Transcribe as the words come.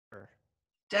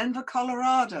Denver,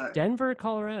 Colorado. Denver,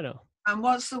 Colorado. And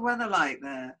what's the weather like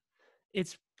there?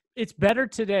 It's better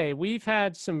today. We've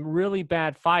had some really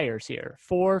bad fires here,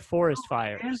 4 forest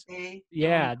fires. Really?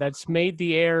 Yeah, that's made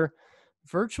the air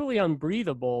virtually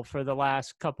unbreathable for the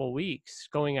last couple weeks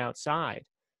going outside.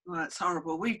 Well, that's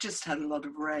horrible. We've just had a lot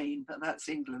of rain, but that's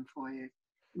England for you.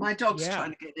 My dog's Yeah.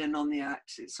 trying to get in on the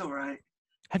act. It's all right.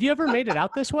 Have you ever made it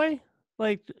out this way?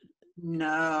 Like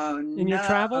No, in your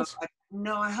travels?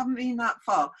 No, I haven't been that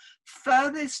far.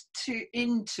 Furthest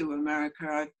into America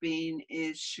I've been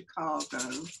is Chicago.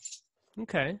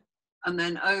 Okay. And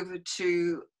then over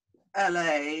to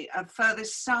LA. And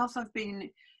furthest south I've been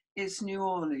is New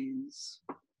Orleans.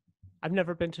 I've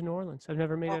never been to New Orleans. I've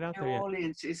never made it out there yet. New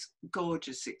Orleans is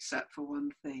gorgeous except for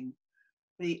one thing.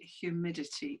 The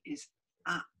humidity is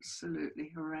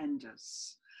absolutely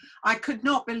horrendous. I could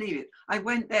not believe it. I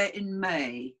went there in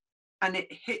May and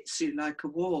it hits you like a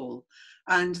wall.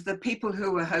 And the people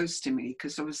who were hosting me,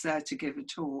 because I was there to give a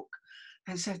talk,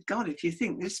 they said, God, if you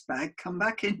think this bad, come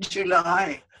back in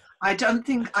July. I don't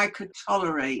think I could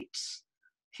tolerate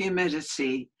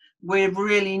humidity. We're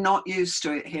really not used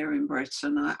to it here in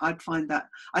Britain. I'd find that.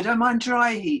 I don't mind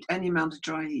dry heat, any amount of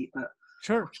dry heat, but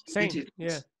sure, same.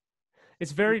 Yeah.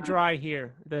 It's very dry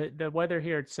here. The weather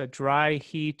here, it's a dry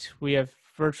heat. We have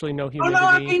virtually no humidity. Oh no,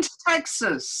 I've been to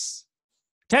Texas.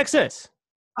 Texas.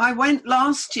 I went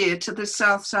last year to the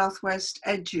Southwest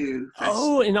Edu Festival.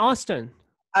 Oh, in Austin.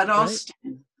 At Austin.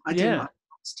 Right? I didn't like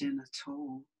Austin at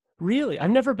all. Really?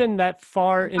 I've never been that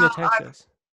far into Texas.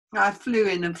 I flew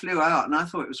in and flew out, and I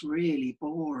thought it was really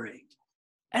boring.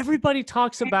 Everybody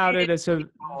talks about it as a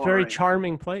very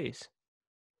charming place.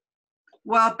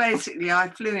 Well, basically, I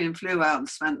flew in, flew out, and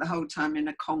spent the whole time in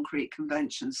a concrete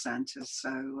convention center.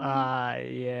 So,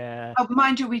 yeah. Oh,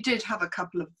 mind you, we did have a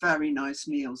couple of very nice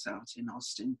meals out in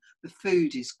Austin. The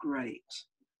food is great.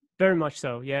 Very much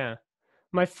so, yeah.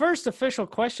 My first official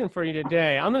question for you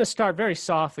today, I'm going to start very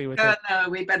softly with it. No,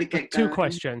 we better get going. 2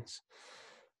 questions.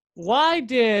 Why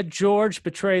did George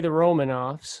betray the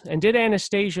Romanovs, and did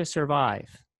Anastasia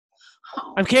survive?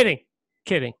 Oh. I'm kidding.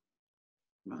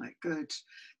 Right, good.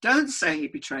 Don't say he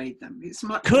betrayed them. It's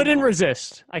much. Couldn't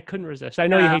resist. I couldn't resist. I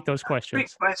know you hate those questions.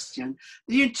 Great question.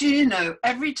 You know,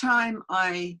 every time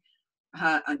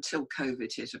until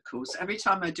COVID hit, of course, every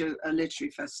time I do a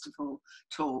literary festival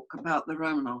talk about the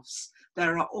Romanovs,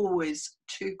 there are always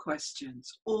 2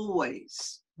 questions.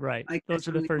 Always. Right. Those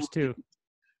are the first 2.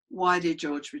 Why did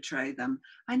George betray them?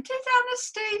 And did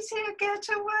Anastasia get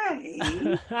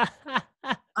away?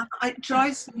 It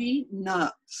drives me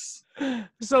nuts.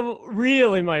 So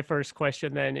really my first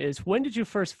question then is, when did you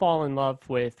first fall in love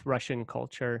with Russian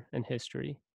culture and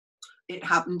history? It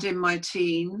happened in my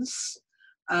teens,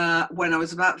 when I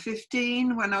was about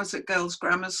 15, when I was at girls'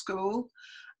 grammar school.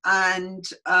 And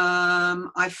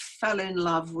I fell in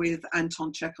love with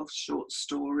Anton Chekhov's short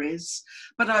stories,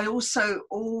 but I also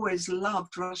always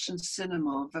loved Russian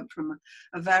cinema from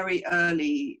a very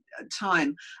early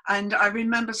time. And I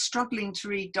remember struggling to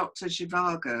read Dr.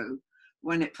 Zhivago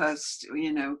when it first,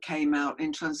 came out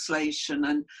in translation,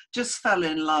 and just fell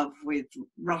in love with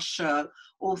Russia,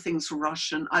 all things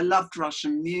Russian. I loved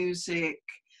Russian music,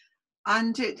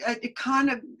 and it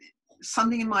kind of,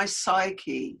 something in my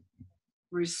psyche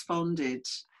responded.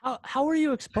 How were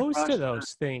you exposed to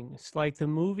those things, like the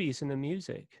movies and the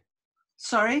music?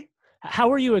 Sorry? How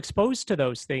were you exposed to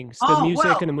those things, the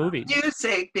music and the movies?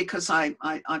 Music, because I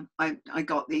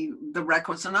got the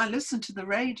records, and I listened to the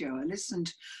radio. I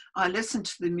listened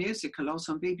to the music a lot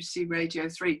on BBC Radio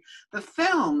 3. The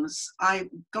films I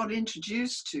got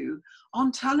introduced to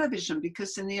on television,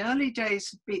 because in the early days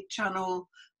of Big Channel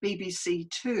BBC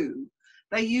 2,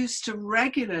 they used to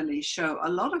regularly show a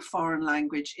lot of foreign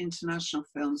language international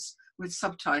films with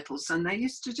subtitles, and they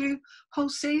used to do whole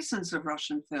seasons of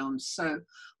Russian films. So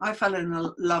I fell in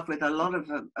love with a lot of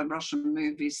Russian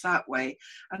movies that way.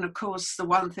 And of course, the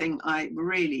one thing I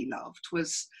really loved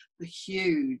was the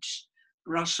huge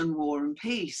Russian War and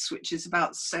Peace, which is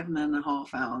about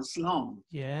 7.5 hours long.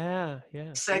 Yeah.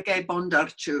 Sergei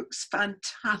Bondarchuk's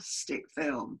fantastic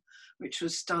film, which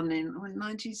was done in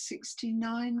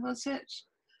 1969, was it?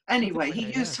 Anyway,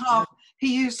 he used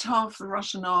half the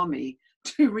Russian army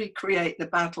to recreate the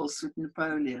battles with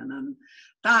Napoleon, and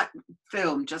that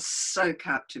film just so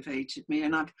captivated me.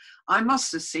 And I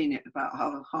must have seen it about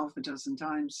half a dozen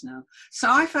times now.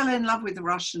 So I fell in love with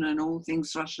Russian and all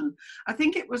things Russian. I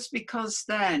think it was because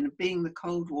then, being the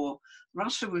Cold War,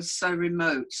 Russia was so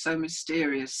remote, so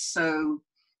mysterious, so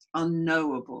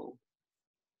unknowable.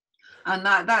 And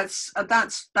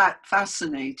that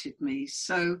fascinated me.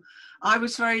 So I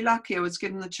was very lucky. I was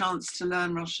given the chance to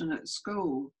learn Russian at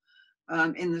school.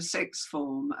 in the sixth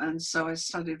form. And so I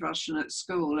studied Russian at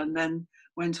school and then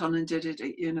went on and did it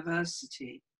at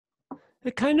university.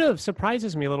 It kind of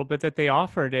surprises me a little bit that they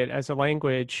offered it as a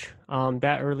language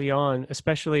that early on,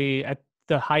 especially at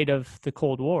the height of the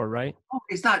Cold War, right? Oh,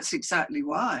 that's exactly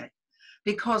why.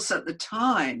 Because at the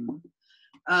time,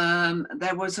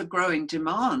 there was a growing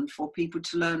demand for people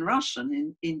to learn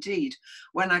Russian. Indeed,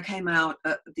 when I came out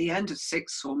at the end of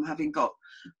sixth form, having got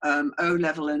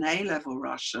O-level and A-level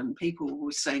Russian, people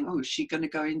were saying, oh, is she going to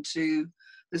go into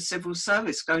the civil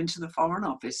service, go into the Foreign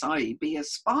Office, i.e. be a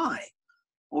spy,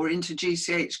 or into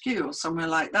GCHQ or somewhere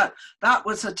like that? That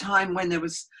was a time when there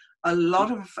was a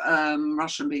lot of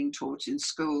Russian being taught in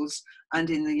schools and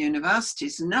in the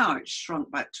universities. Now it's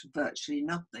shrunk back to virtually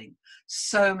nothing.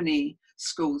 So many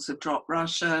schools have dropped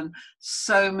Russian.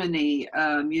 So many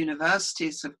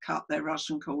universities have cut their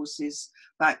Russian courses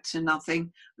back to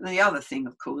nothing. And the other thing,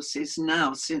 of course, is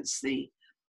now, since the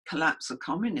collapse of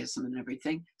communism and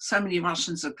everything, so many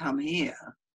Russians have come here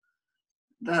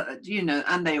that, you know,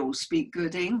 and they all speak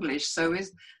good English. So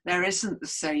there isn't the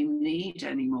same need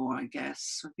anymore, I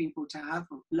guess, for people to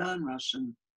learn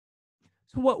Russian.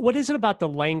 So what is it about the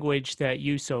language that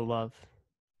you so love?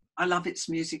 I love its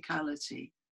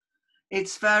musicality.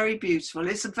 It's very beautiful.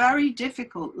 It's a very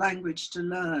difficult language to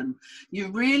learn. You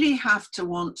really have to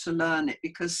want to learn it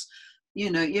because,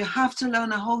 you know, you have to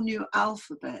learn a whole new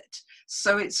alphabet.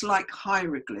 So it's like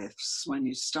hieroglyphs when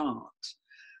you start.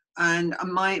 And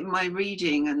my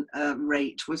reading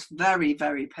rate was very,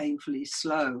 very painfully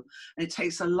slow. It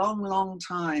takes a long, long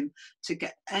time to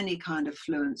get any kind of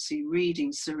fluency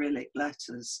reading Cyrillic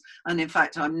letters. And in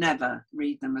fact, I never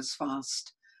read them as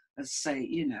fast as, say,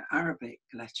 you know, Arabic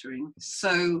lettering,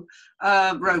 so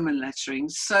Roman lettering.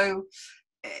 So,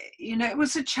 you know, it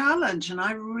was a challenge, and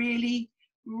I really,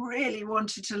 really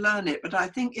wanted to learn it. But I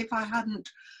think if I hadn't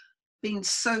been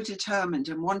so determined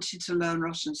and wanted to learn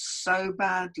Russian so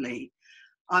badly,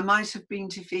 I might have been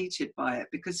defeated by it,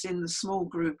 because in the small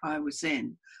group I was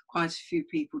in, quite a few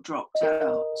people dropped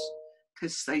out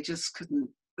because they just couldn't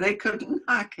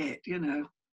hack it, you know.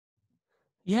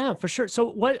 Yeah, for sure.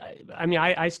 So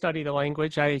I study the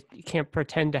language. I can't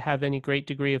pretend to have any great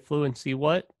degree of fluency.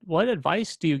 What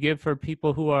advice do you give for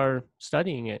people who are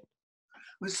studying it?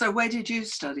 So where did you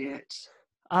study it?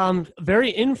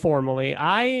 Very informally.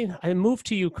 I moved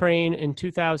to Ukraine in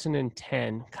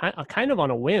 2010, kind of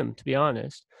on a whim, to be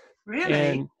honest. Really?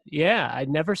 And yeah, I'd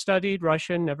never studied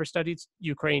Russian, never studied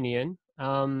Ukrainian.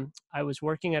 I was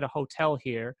working at a hotel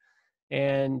here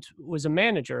and was a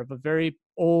manager of a very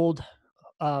old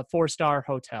 4-star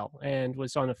hotel, and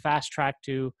was on a fast track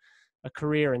to a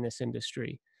career in this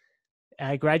industry.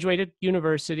 I graduated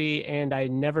university and I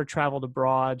never traveled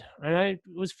abroad. And I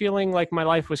was feeling like my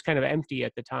life was kind of empty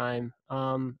at the time,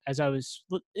 as I was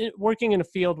working in a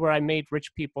field where I made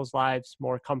rich people's lives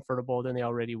more comfortable than they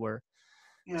already were.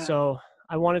 Yeah. So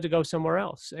I wanted to go somewhere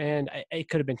else. And it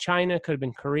could have been China, could have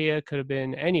been Korea, could have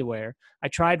been anywhere. I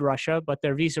tried Russia, but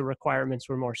their visa requirements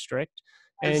were more strict.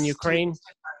 And Ukraine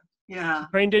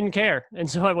didn't care. And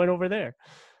so I went over there.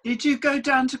 Did you go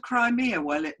down to Crimea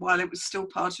while it was still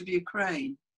part of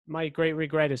Ukraine? My great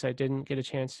regret is I didn't get a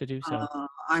chance to do so.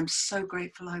 I'm so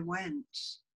grateful I went.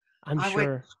 I'm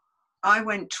sure. I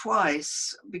went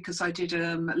twice because I did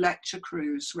a lecture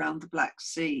cruise around the Black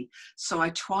Sea. So I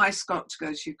twice got to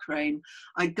go to Ukraine.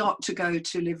 I got to go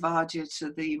to Livadia,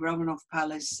 to the Romanov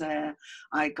Palace there.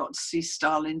 I got to see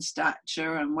Stalin's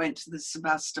statue and went to the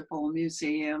Sebastopol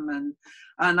Museum.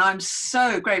 And I'm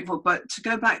so grateful. But to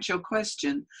go back to your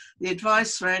question, the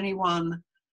advice for anyone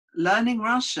learning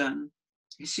Russian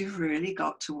is you've really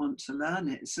got to want to learn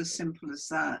it. It's as simple as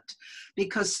that.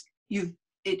 Because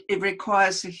it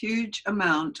requires a huge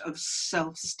amount of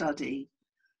self-study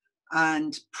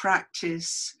and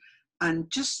practice, and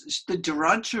just the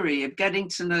drudgery of getting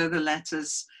to know the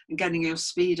letters and getting your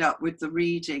speed up with the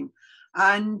reading.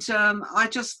 And I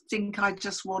just think I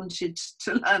just wanted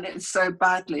to learn it so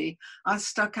badly, I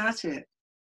stuck at it.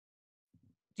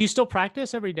 Do you still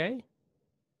practice every day?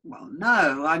 Well,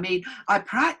 no. I mean, I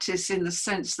practice in the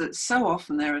sense that so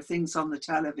often there are things on the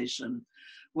television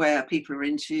where people are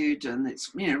interviewed and it's,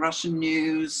 you know, Russian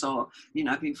news, or, you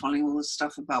know, I've been following all the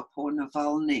stuff about poor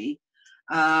Navalny.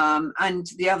 And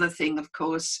the other thing, of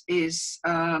course, is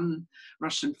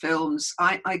Russian films.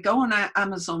 I go on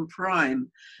Amazon Prime,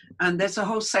 and there's a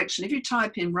whole section. If you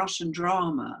type in Russian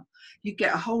drama, you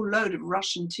get a whole load of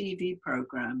Russian TV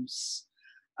programs,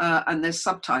 and there's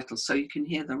subtitles so you can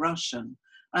hear the Russian.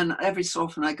 And every so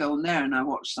often I go on there and I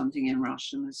watch something in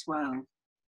Russian as well.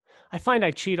 I find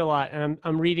I cheat a lot, and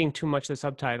I'm reading too much of the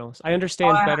subtitles. I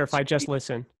understand better if I just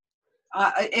listen.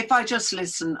 If I just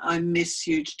listen, I miss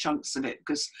huge chunks of it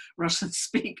because Russians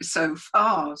speak so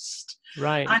fast.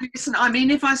 Right. And listen, I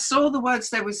mean, if I saw the words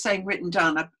they were saying written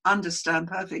down, I understand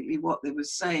perfectly what they were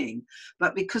saying.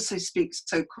 But because they speak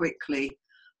so quickly,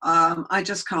 I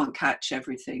just can't catch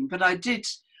everything. But I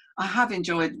have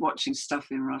enjoyed watching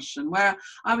stuff in Russian where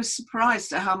I was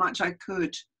surprised at how much I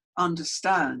could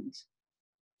understand.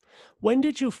 When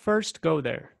did you first go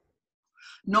there?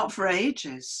 Not for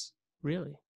ages.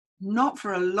 Really? Not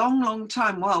for a long, long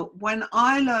time. Well, when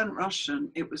I learned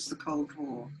Russian, it was the Cold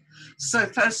War. So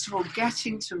first of all,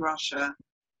 getting to Russia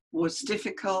was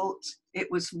difficult.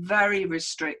 It was very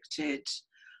restricted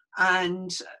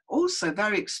and also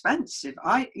very expensive.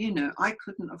 I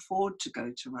couldn't afford to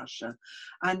go to Russia.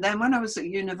 And then when I was at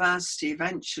university,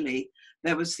 eventually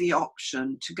there was the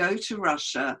option to go to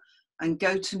Russia and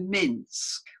go to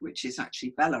Minsk, which is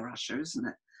actually Belarusia, isn't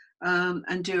it?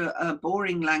 And do a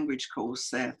boring language course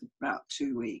there for about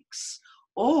 2 weeks,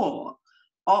 or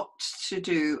opt to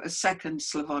do a second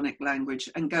Slavonic language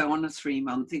and go on a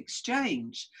 3-month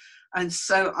exchange. And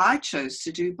so I chose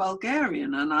to do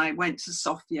Bulgarian, and I went to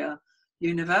Sofia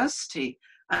University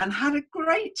and had a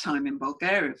great time in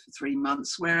Bulgaria for 3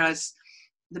 months, whereas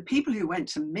the people who went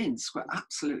to Minsk were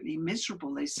absolutely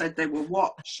miserable. They said they were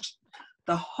watched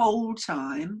the whole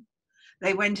time.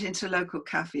 They went into local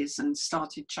cafes and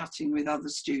started chatting with other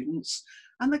students,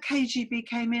 and the KGB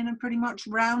came in and pretty much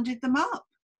rounded them up.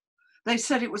 They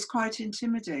said it was quite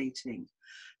intimidating.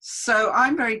 So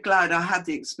I'm very glad I had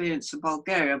the experience of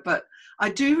Bulgaria, but I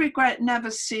do regret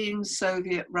never seeing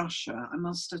Soviet Russia, I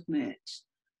must admit,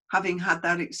 having had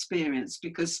that experience,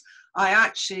 because I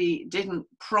actually didn't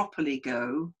properly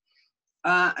go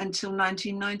until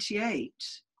 1998,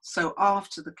 so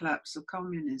after the collapse of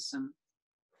communism.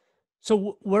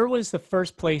 So where was the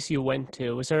first place you went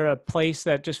to? Was there a place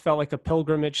that just felt like a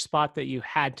pilgrimage spot that you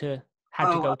had to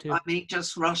go to? I mean,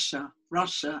 just Russia.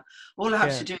 All I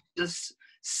have to do is just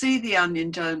see the onion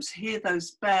domes, hear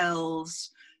those bells,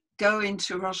 go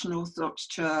into a Russian Orthodox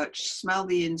church, smell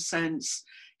the incense,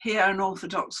 hear an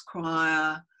Orthodox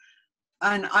choir,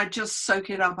 and I just soak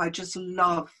it up. I just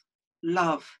love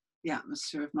the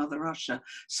atmosphere of Mother Russia.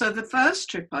 So the first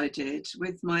trip I did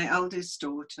with my eldest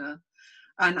daughter,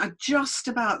 and I just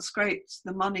about scraped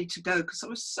the money to go because I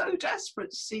was so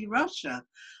desperate to see Russia.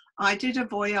 I did a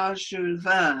voyage Jules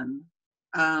Verne,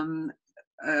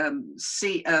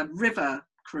 river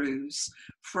cruise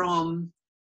from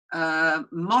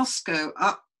Moscow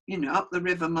up the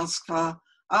river Moskva,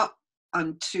 up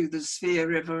onto the Svir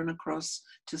River and across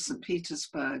to St.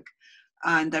 Petersburg.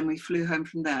 And then we flew home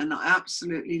from there, and I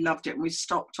absolutely loved it. And we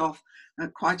stopped off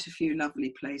at quite a few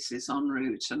lovely places en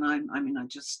route. And I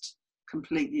just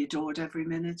completely adored every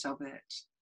minute of it.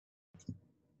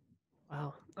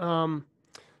 Wow.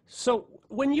 So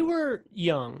when you were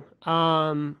young,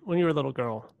 when you were a little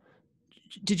girl,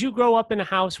 did you grow up in a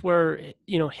house where,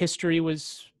 history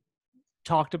was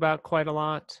talked about quite a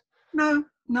lot? No,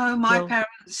 my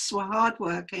parents were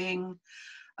hardworking,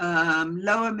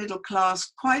 lower middle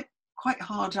class, quite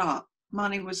hard up.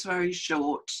 Money was very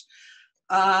short.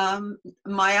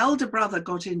 My elder brother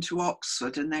got into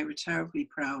Oxford and they were terribly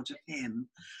proud of him.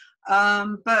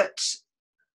 But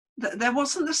there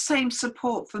wasn't the same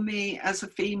support for me as a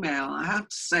female, I have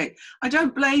to say. I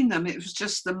don't blame them. It was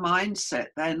just the mindset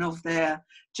then of their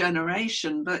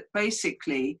generation. But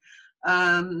basically,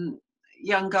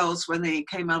 young girls, when they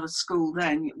came out of school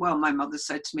then, well, my mother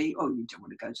said to me, "Oh, you don't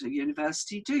want to go to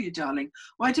university, do you, darling?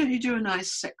 Why don't you do a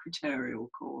nice secretarial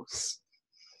course?"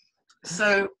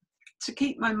 So to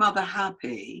keep my mother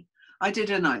happy, I did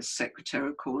a nice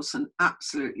secretarial course and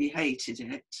absolutely hated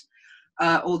it.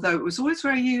 Although it was always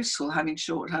very useful having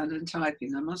shorthand and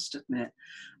typing, I must admit.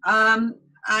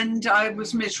 And I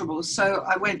was miserable. So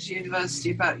I went to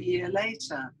university about a year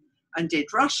later and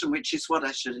did Russian, which is what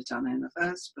I should have done in the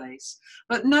first place.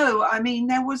 But no, I mean,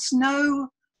 there was no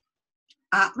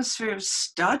atmosphere of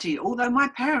study, although my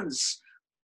parents,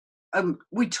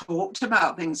 we talked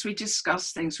about things, we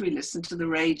discussed things, we listened to the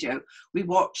radio, we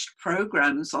watched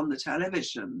programs on the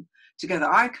television together.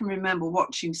 I can remember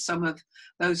watching some of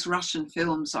those Russian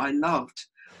films I loved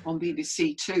on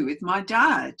BBC Two with my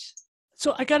dad.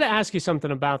 So I got to ask you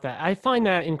something about that. I find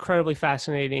that incredibly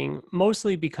fascinating,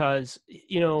 mostly because,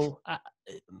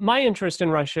 my interest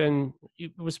in Russian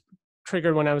was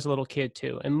triggered when I was a little kid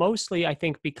too. And mostly I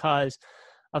think because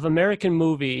of American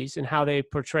movies and how they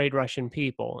portrayed Russian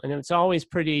people. And it's always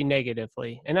pretty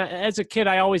negatively. And as a kid,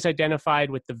 I always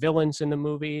identified with the villains in the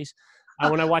movies.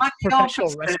 When I watched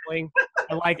professional wrestling,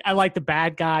 I like the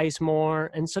bad guys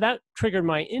more. And so that triggered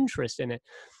my interest in it.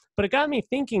 But it got me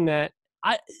thinking that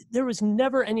there was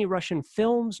never any Russian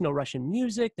films, no Russian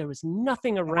music. There was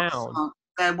nothing around.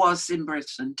 There was in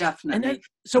Britain, And definitely.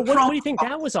 so what do you think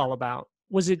that was all about?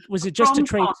 Was it just to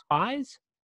train spies?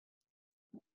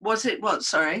 Was it what?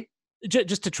 Sorry.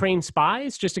 Just to train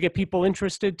spies, just to get people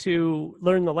interested to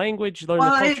learn the language, learn the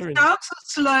culture. It started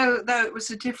slow, though it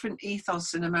was a different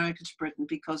ethos in America to Britain,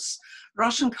 because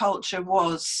Russian culture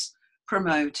was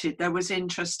promoted. There was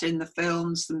interest in the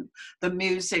films, the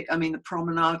music. I mean, the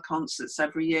Promenade concerts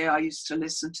every year. I used to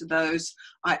listen to those.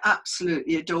 I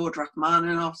absolutely adored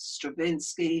Rachmaninoff,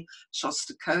 Stravinsky,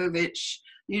 Shostakovich.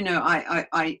 You know,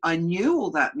 I knew all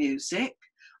that music.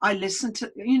 I listened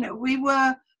to, you know, we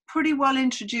were pretty well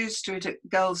introduced to it at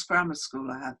girls' grammar school,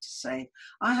 I have to say.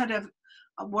 I had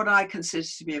what I consider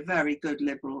to be a very good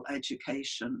liberal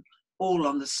education, all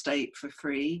on the state for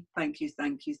free. Thank you,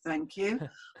 thank you, thank you.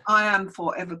 I am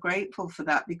forever grateful for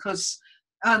that, because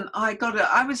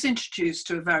I was introduced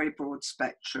to a very broad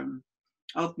spectrum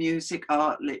of music,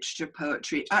 art, literature,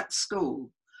 poetry at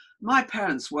school. My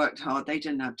parents worked hard. They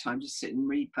didn't have time to sit and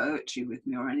read poetry with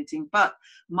me or anything, but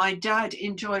my dad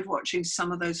enjoyed watching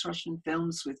some of those Russian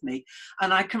films with me.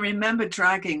 And I can remember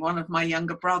dragging one of my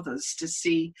younger brothers to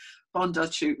see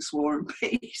Bondarchuk's War and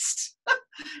Peace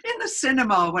in the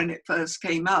cinema when it first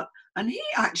came out. And he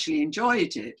actually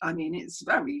enjoyed it. I mean, it's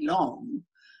very long,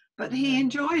 but he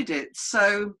enjoyed it.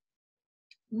 So,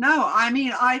 no, I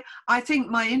mean, I think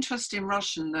my interest in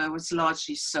Russian, though, was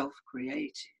largely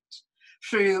self-created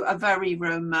through a very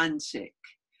romantic,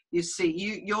 you see,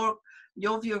 your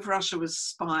view of Russia was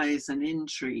spies and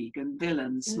intrigue and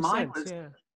villains. Mine was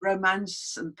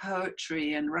romance and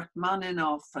poetry and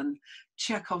Rachmaninoff and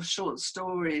Chekhov's short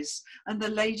stories and The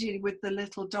Lady with the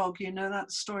Little Dog. You know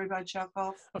that story by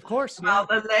Chekhov? Of course, yeah.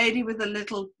 The lady with the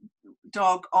little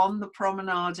dog on the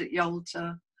promenade at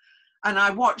Yalta. And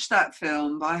I watched that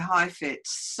film by High Fit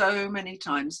so many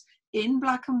times in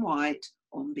black and white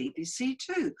on BBC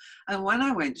Two. And when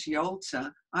I went to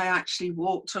Yalta, I actually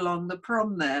walked along the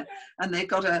prom there, and they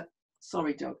got a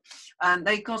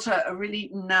really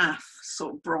naff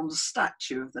sort of bronze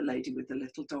statue of the lady with the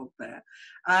little dog there.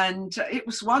 And it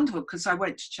was wonderful, because I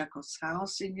went to Chekhov's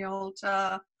house in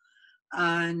Yalta.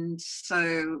 And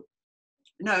so,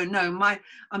 my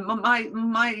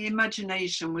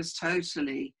imagination was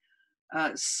totally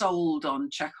sold on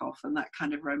Chekhov and that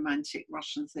kind of romantic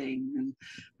Russian thing, and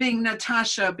being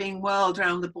Natasha being whirled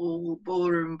around the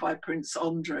ballroom by Prince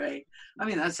Andrei. I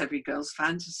mean, that's every girl's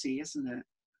fantasy, isn't it?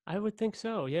 I would think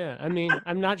so. Yeah. I mean,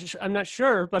 I'm not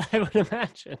sure, but I would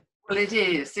imagine. Well, it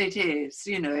is.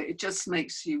 You know, it just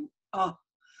makes you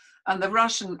And the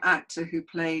Russian actor who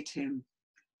played him,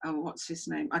 what's his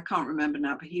name? I can't remember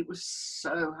now, but he was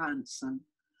so handsome,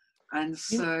 and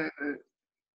so.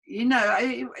 You know,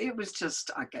 it was just,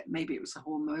 maybe it was a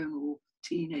hormonal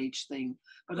teenage thing,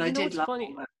 but I did love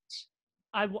it.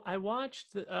 I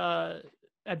watched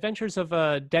Adventures of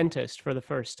a Dentist for the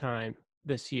first time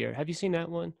this year. Have you seen that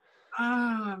one?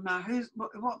 Oh, no.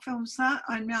 What film's that?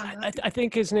 I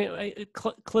think his name,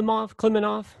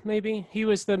 Klimanov, maybe? He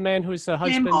was the man who was the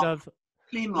husband of...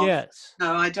 Klimov. Yes.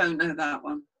 No, I don't know that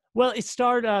one. Well, it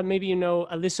starred, maybe you know,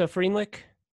 Alyssa Freenlich.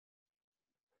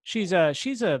 She's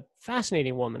a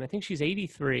fascinating woman. I think she's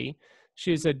 83.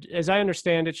 As I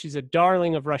understand it, she's a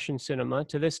darling of Russian cinema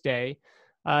to this day.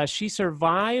 She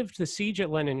survived the siege at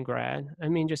Leningrad. I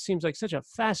mean, just seems like such a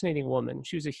fascinating woman.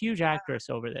 She was a huge actress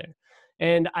over there.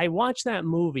 And I watched that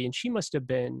movie, and she must have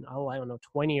been, I don't know,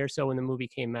 20 or so when the movie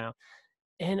came out.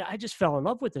 And I just fell in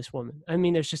love with this woman. I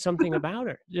mean, there's just something about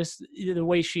her, just the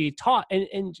way she taught.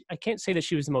 And I can't say that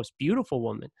she was the most beautiful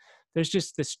woman. There's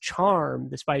just this charm,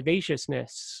 this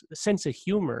vivaciousness, a sense of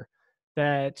humor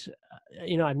that,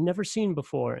 I've never seen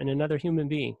before in another human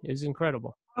being. It's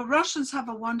incredible. Well, Russians have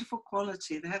a wonderful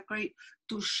quality. They have great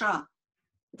dusha,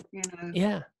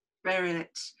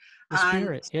 spirit,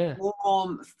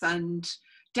 warmth and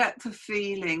depth of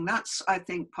feeling. That's, I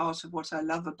think, part of what I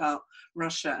love about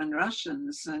Russia and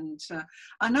Russians. And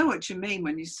I know what you mean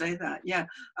when you say that. Yeah.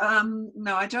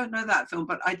 No, I don't know that film,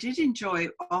 but I did enjoy,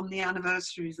 on the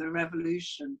anniversary of the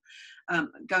revolution,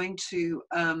 going to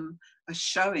a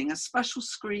special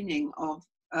screening of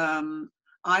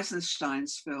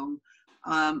Eisenstein's film,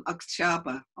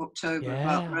 October,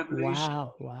 about the revolution.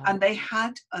 Wow. And they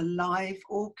had a live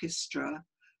orchestra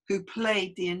who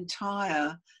played the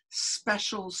entire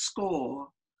special score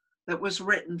that was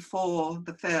written for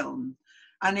the film.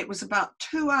 And it was about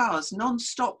 2 hours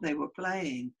non-stop they were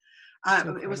playing.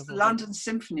 It was the London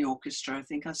Symphony Orchestra, I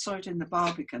think. I saw it in the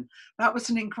Barbican. That was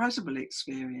an incredible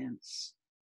experience.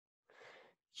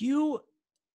 You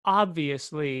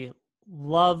obviously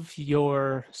love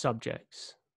your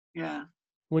subjects. Yeah.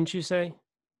 wouldn't you say?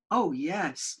 Oh,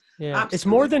 yes, Yeah, it's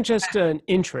more absolutely. than just an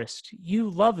interest. You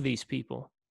love these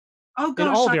people Oh, in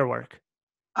gosh, all of your work.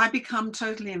 I become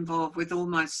totally involved with all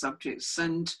my subjects.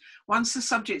 And once the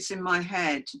subject's in my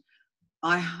head,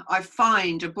 I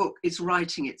find a book is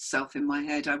writing itself in my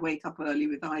head. I wake up early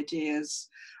with ideas.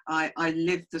 I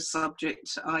live the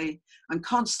subject. I'm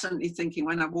constantly thinking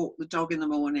when I walk the dog in the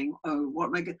morning, oh,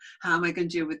 how am I going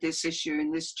to deal with this issue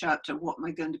in this chapter? What am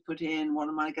I going to put in? What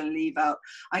am I going to leave out?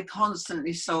 I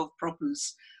constantly solve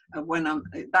problems when I'm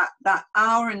that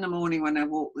hour in the morning when I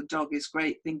walk the dog is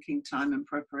great thinking time and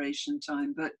preparation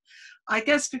time. But I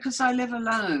guess because I live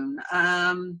alone,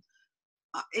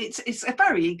 it's a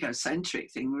very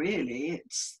egocentric thing, really.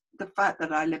 It's the fact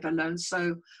that I live alone,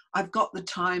 so I've got the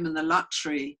time and the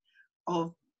luxury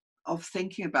of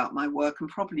thinking about my work and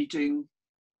probably doing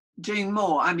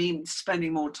more. I mean,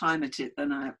 spending more time at it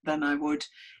than I would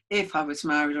if I was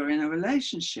married or in a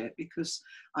relationship, because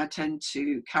I tend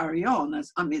to carry on.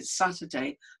 It's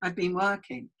Saturday. I've been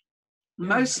working Yeah.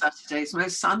 most Saturdays,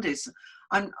 most Sundays.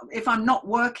 If I'm not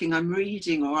working, I'm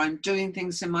reading or I'm doing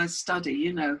things in my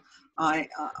study.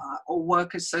 Or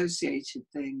work associated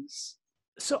things.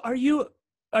 So are you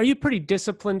pretty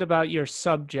disciplined about your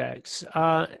subjects?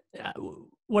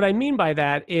 What I mean by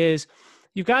that is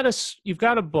you've got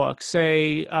a book,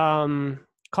 say,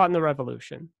 Caught in the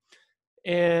Revolution,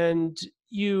 and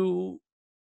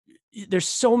there's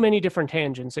so many different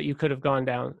tangents that you could have gone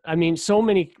down. I mean, so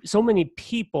many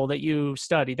people that you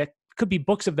study that could be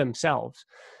books of themselves.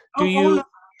 Do Oh, all of you?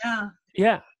 them,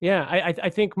 yeah. Yeah. I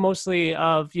think mostly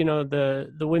of,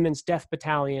 the Women's Death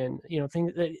Battalion,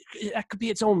 things that could be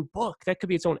its own book. That could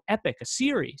be its own epic, a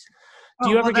series. Do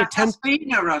Oh, you ever well, there get has tempted?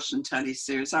 been a Russian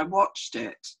teleseries. I watched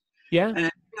it. Yeah. And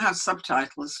it didn't have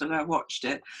subtitles, but I watched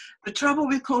it. The trouble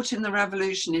with Caught in the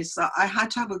Revolution is that I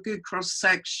had to have a good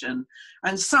cross-section.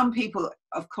 And some people,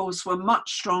 of course, were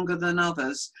much stronger than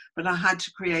others, but I had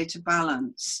to create a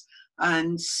balance.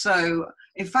 And so,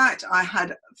 in fact, I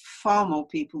had far more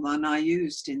people than I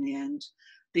used in the end,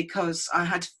 because I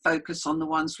had to focus on the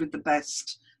ones with the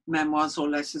best memoirs or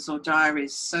letters or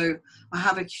diaries. So I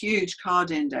have a huge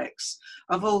card index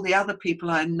of all the other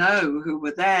people I know who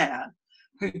were there,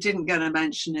 who didn't get a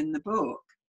mention in the book.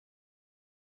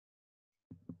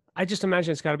 I just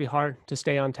imagine it's got to be hard to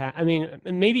stay on task. I mean,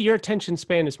 maybe your attention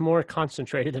span is more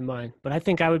concentrated than mine, but I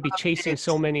think I would be chasing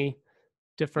so many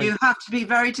different. You have to be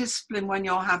very disciplined when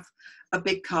you have a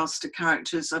big cast of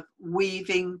characters, of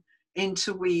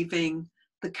interweaving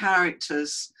the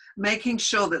characters, making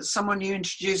sure that someone you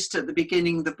introduced at the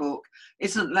beginning of the book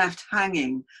isn't left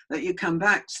hanging, that you come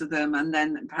back to them and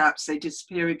then perhaps they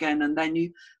disappear again and then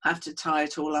you have to tie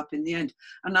it all up in the end.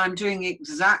 And I'm doing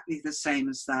exactly the same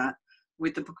as that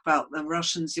with the book about the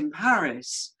Russians in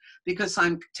Paris, because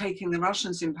I'm taking the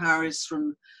Russians in Paris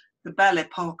from the Belle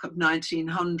Epoque of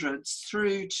 1900s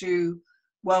through to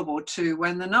World War II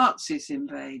when the Nazis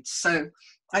invade. So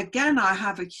again, I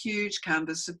have a huge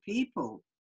canvas of people.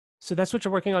 So that's what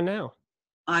you're working on now.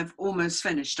 I've almost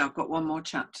finished. I've got one more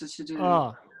chapter to do.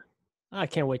 Oh, I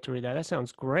can't wait to read that. That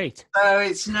sounds great. So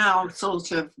it's now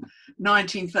sort of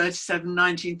 1937,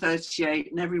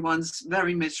 1938, and everyone's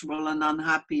very miserable and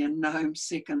unhappy and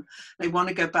homesick, and they want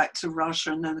to go back to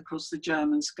Russia. And then, of course, the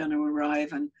Germans are going to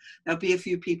arrive, and there'll be a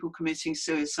few people committing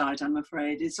suicide, I'm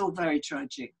afraid. It's all very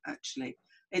tragic, actually.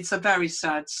 It's a very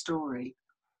sad story.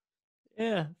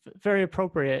 Yeah, very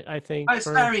appropriate, I think. Oh, it's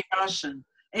very Russian.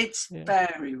 It's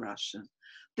very Russian.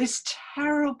 This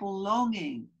terrible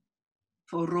longing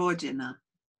for Rodina.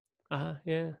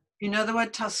 Yeah. You know the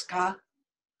word toska?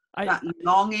 That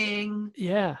longing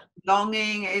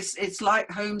is, it's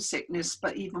like homesickness,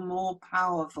 but even more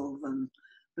powerful than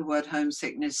the word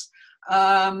homesickness.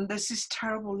 There's this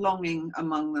terrible longing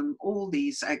among them, all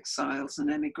these exiles and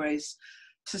emigres,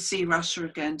 to see Russia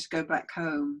again, to go back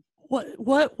home.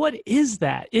 What is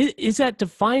that? Is that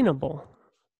definable?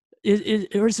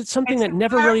 Or is it something that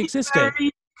never really existed?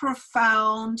 Very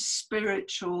profound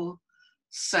spiritual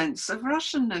sense of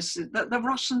Russianness that the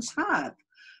Russians have.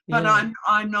 But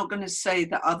I'm not going to say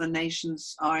that other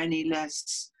nations are any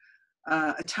less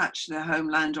attached to their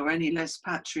homeland or any less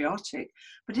patriotic.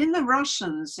 But in the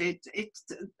Russians, it's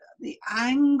the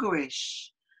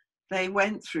anguish they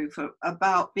went through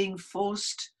about being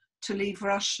forced to leave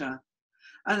Russia.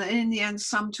 And in the end,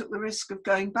 some took the risk of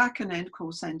going back and then, of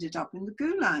course, ended up in the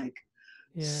Gulag.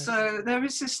 Yeah. So there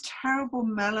is this terrible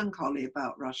melancholy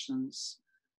about Russians.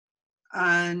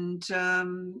 And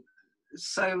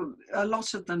so a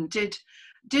lot of them did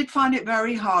find it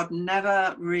very hard and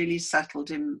never really settled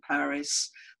in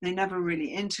Paris. They never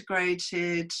really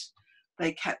integrated.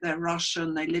 They kept their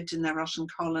Russian, they lived in their Russian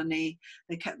colony,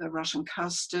 they kept their Russian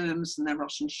customs and their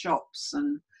Russian shops,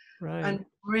 Right. and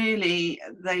really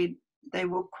they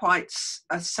were quite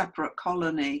a separate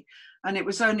colony, and it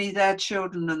was only their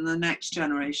children and the next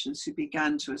generations who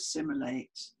began to assimilate.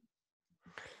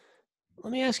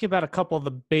 Let me ask you about a couple of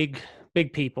the big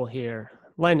people here.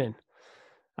 Lenin.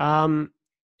 Um,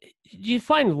 do you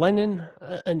find Lenin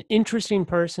an interesting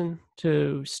person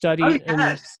to Oh study and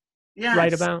yes,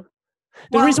 write yes. about?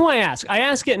 The Well, reason why I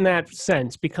ask it in that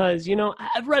sense, because,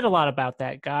 I've read a lot about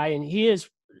that guy, and he is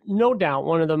no doubt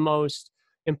one of the most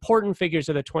important figures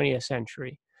of the 20th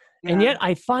century. And yeah. yet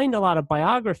I find a lot of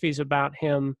biographies about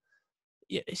him.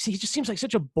 He just seems like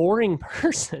such a boring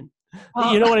person. You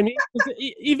Well, know what I mean?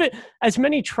 Even as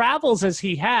many travels as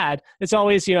he had, it's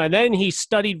always, and then he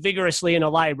studied vigorously in a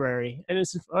library. And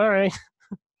it's all right.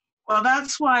 well,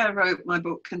 that's why I wrote my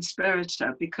book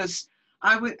Conspirator, because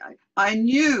I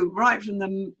knew right from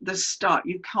the start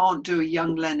you can't do a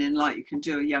young Lenin like you can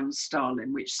do a young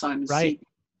Stalin, which Simon Right. Sieg,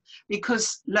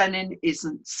 because Lenin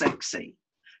isn't sexy.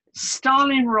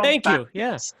 Stalin robbed Thank you. Yeah.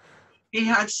 banks. He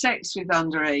had sex with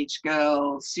underage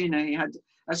girls. He had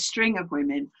a string of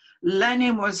women.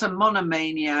 Lenin was a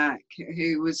monomaniac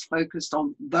who was focused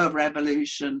on the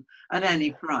revolution at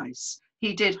any price.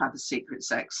 He did have a secret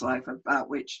sex life about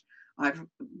which I've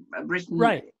written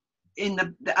Right.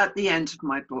 at the end of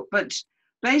my book. But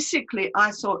basically, I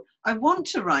thought I want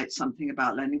to write something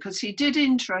about Lenin because he did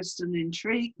interest and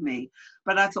intrigue me.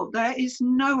 But I thought there is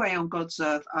no way on God's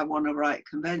earth I want to write a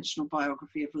conventional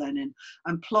biography of Lenin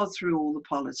and plod through all the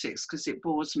politics because it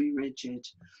bores me rigid.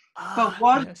 But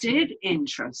what did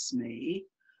interest me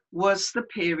was the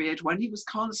period when he was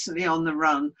constantly on the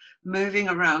run, moving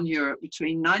around Europe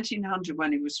between 1900,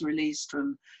 when he was released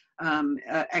from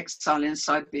exile in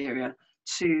Siberia,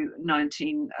 to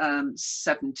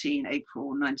 1917, April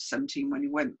 1917, when he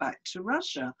went back to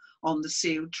Russia on the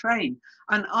sealed train.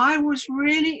 And I was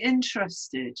really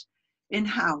interested in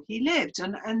how he lived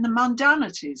and the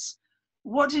mundanities.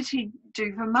 What did he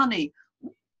do for money?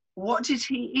 What did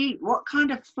he eat? What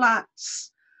kind of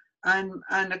flats and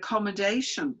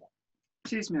accommodation?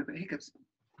 Excuse me, I've got hiccups.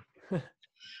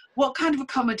 What kind of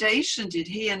accommodation did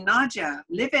he and Nadia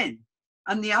live in?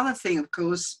 And the other thing, of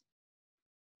course,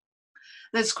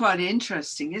 that's quite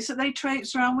interesting is that they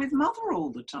traipse around with mother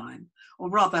all the time, or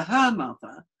rather her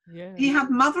mother. Yeah. He had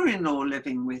mother-in-law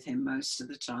living with him most of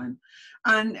the time.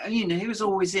 And, he was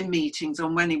always in meetings,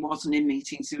 and when he wasn't in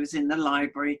meetings, he was in the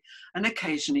library. And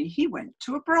occasionally he went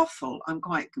to a brothel. I'm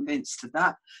quite convinced of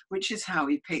that, which is how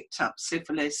he picked up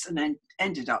syphilis and then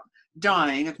ended up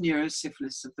dying of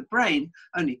neurosyphilis of the brain.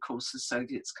 Only, of course, the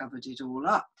Soviets covered it all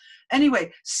up.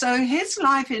 Anyway, so his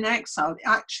life in exile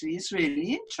actually is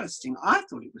really interesting. I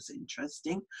thought it was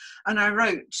interesting. And I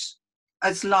wrote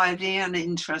as lively and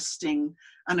interesting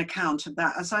an account of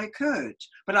that as I could.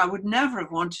 But I would never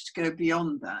have wanted to go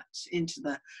beyond that into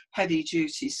the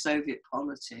heavy-duty Soviet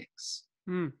politics.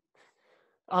 You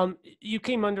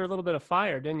came under a little bit of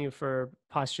fire, didn't you, for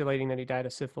postulating that he died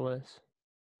of syphilis?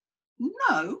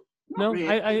 No, not No,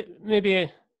 really.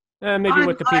 Maybe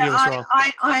Wikipedia was wrong.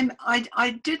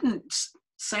 I didn't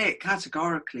say it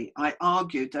categorically. I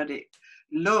argued that it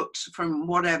looked, from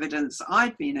what evidence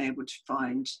I'd been able to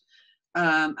find,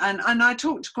 and I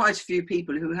talked to quite a few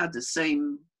people who had the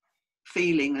same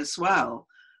feeling as well.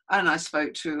 And I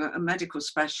spoke to a medical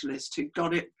specialist who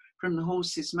got it from the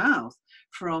horse's mouth,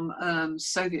 from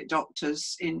Soviet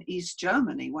doctors in East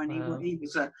Germany when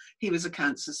he was a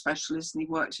cancer specialist, and he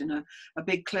worked in a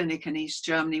big clinic in East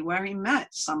Germany where he met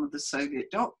some of the Soviet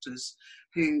doctors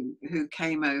who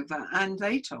came over, and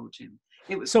they told him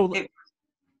it was. So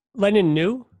Lenin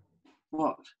knew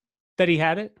what? That he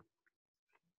had it?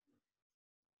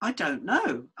 I don't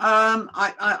know.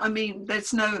 I mean,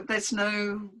 there's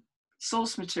no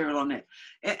source material on it.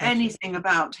 Gotcha. Anything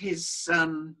about his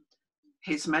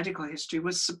medical history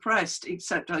was suppressed,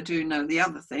 except I do know the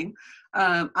other thing.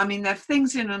 I mean, there are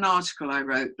things in an article I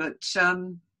wrote, but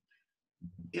the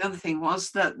other thing was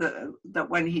that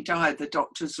when he died, the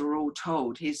doctors were all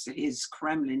told, his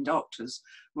Kremlin doctors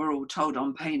were all told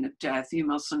on pain of death, you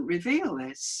mustn't reveal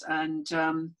this. And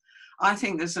I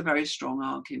think there's a very strong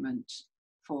argument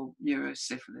for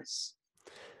neurosyphilis.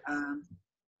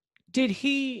 Did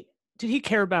he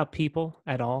care about people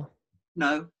at all?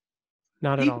 No.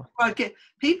 Not at all.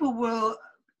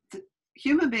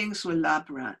 Human beings were lab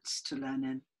rats to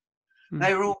Lenin.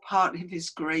 They were all part of his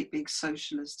great big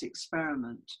socialist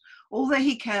experiment. All that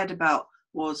he cared about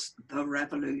was the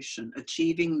revolution,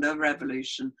 achieving the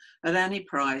revolution at any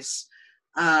price.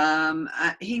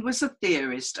 He was a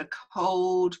theorist, a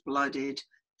cold-blooded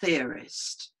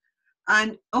theorist.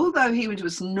 And although he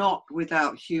was not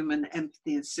without human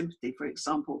empathy and sympathy, for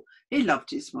example, he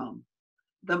loved his mum.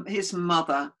 His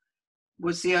mother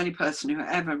was the only person who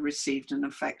ever received an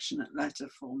affectionate letter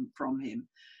from him.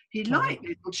 He liked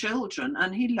little children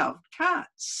and he loved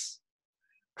cats.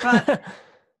 But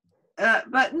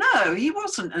but no, he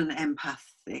wasn't an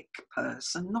empathic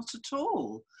person, not at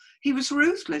all. He was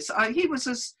ruthless. He was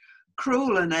as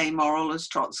cruel and amoral as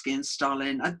Trotsky and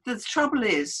Stalin. The trouble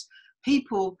is,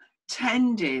 people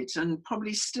tended, and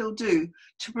probably still do,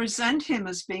 to present him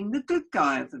as being the good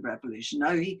guy of the revolution.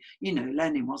 No,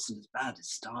 Lenin wasn't as bad as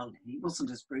Stalin. He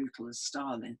wasn't as brutal as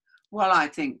Stalin. Well, I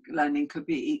think Lenin could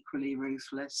be equally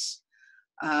ruthless.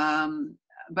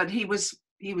 But he was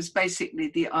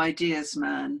basically the ideas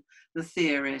man, the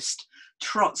theorist.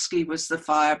 Trotsky was the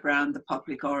firebrand, the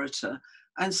public orator.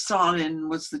 And Stalin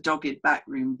was the dogged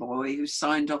backroom boy who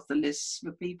signed off the lists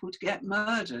for people to get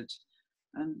murdered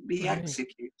and be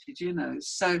executed,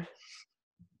 So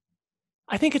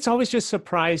I think it's always just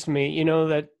surprised me,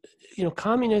 that,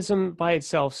 communism by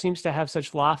itself seems to have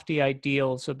such lofty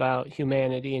ideals about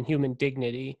humanity and human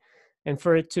dignity. And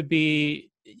for it to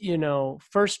be,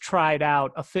 first tried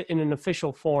out in an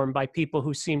official form by people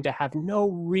who seem to have no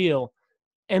real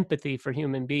empathy for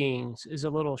human beings is a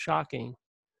little shocking.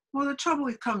 Well, the trouble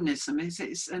with communism is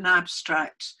it's an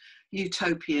abstract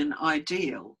utopian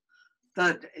ideal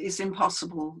that is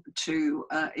impossible to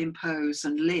impose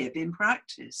and live in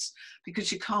practice,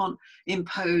 because you can't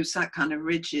impose that kind of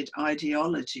rigid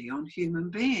ideology on human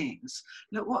beings.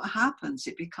 Look what happens.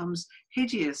 It becomes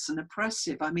hideous and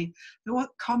oppressive. I mean, look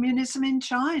at communism in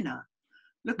China.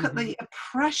 Look at the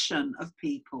oppression of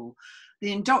people,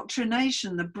 the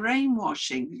indoctrination, the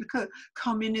brainwashing. Look at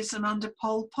communism under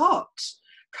Pol Pot.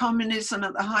 Communism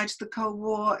at the height of the Cold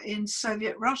War in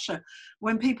Soviet Russia,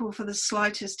 when people, for the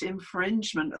slightest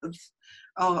infringement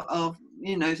of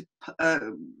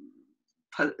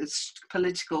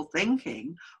political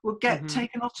thinking, would get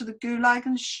taken off to the gulag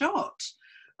and shot.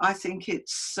 I think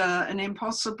it's an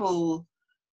impossible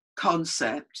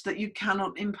concept that you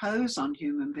cannot impose on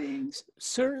human beings.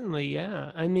 Certainly,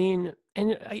 yeah. I mean,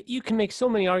 and you can make so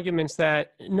many arguments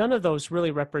that none of those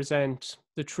really represent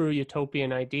the true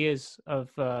utopian ideas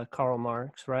of Karl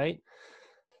Marx, right?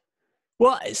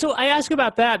 Well, so I ask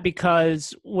about that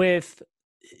because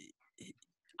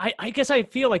I guess I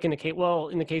feel like in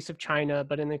the case of China,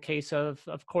 but in the case of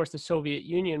course, the Soviet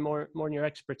Union, more in your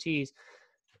expertise,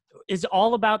 is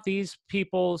all about these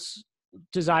people's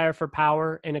desire for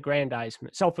power and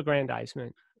aggrandizement,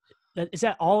 self-aggrandizement. Is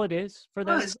that all it is for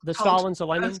them? The Stalins, the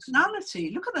Lenins?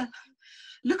 Personality.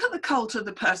 Look at the cult of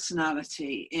the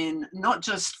personality in not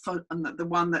just for the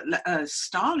one that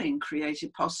Stalin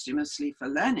created posthumously for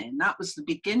Lenin. That was the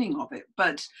beginning of it,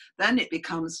 but then it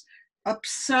becomes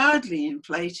absurdly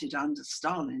inflated under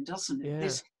Stalin, doesn't it?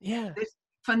 This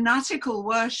fanatical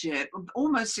worship,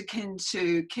 almost akin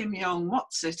to Kim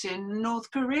Jong-what's-it in North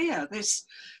Korea, this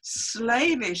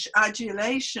slavish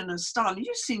adulation of Stalin.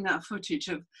 You've seen that footage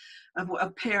of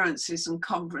appearances and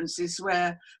conferences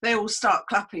where they all start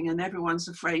clapping and everyone's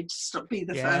afraid to be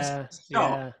the first to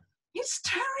stop. Yeah. It's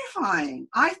terrifying.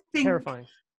 I think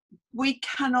we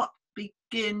cannot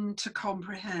begin to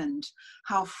comprehend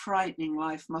how frightening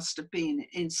life must have been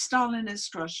in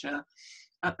Stalinist Russia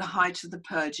at the height of the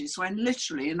purges, when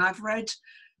literally, and I've read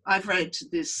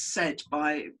this said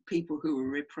by people who were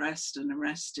repressed and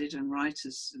arrested and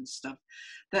writers and stuff,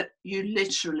 that you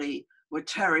literally were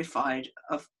terrified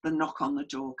of the knock on the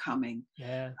door coming.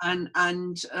 Yeah. And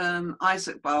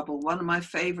Isaac Babel, one of my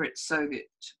favorite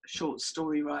Soviet short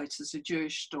story writers, a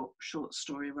Jewish short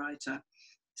story writer,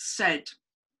 said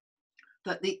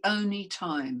that the only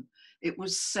time it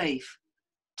was safe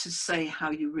to say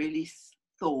how you really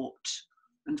thought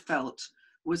and felt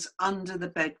was under the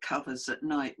bed covers at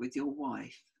night with your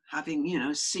wife, having,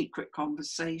 a secret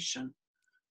conversation,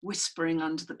 whispering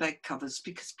under the bed covers,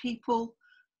 because people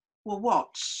were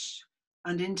watched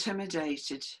and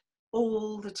intimidated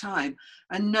all the time.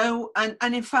 And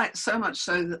in fact, so much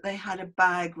so that they had a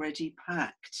bag ready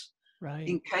packed, right,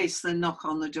 in case the knock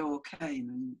on the door came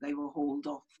and they were hauled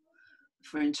off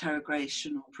for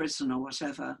interrogation or prison or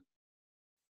whatever.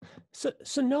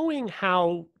 So knowing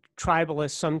how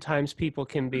tribalist sometimes people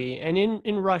can be, and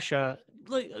in Russia,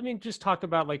 just talk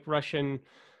about Russian,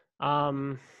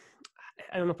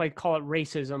 I don't know if I'd call it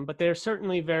racism, but they're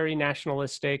certainly very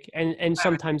nationalistic and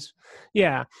sometimes,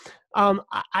 yeah.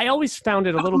 I always found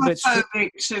it a little bit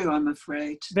too, I'm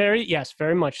afraid. Very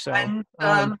much so. And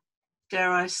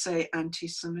dare I say,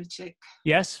 anti-Semitic?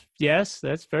 Yes,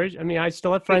 that's very. I mean, I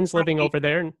still have friends living over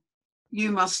there.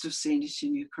 You must have seen it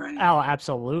in Ukraine. Oh,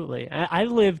 absolutely. I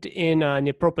lived in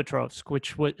Dnipropetrovsk,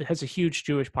 which has a huge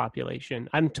Jewish population.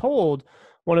 I'm told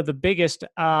one of the biggest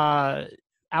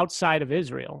outside of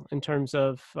Israel in terms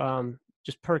of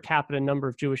just per capita number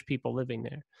of Jewish people living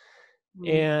there.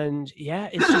 Mm. And yeah,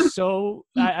 it's just so,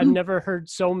 I've never heard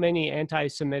so many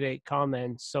anti-Semitic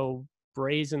comments so It's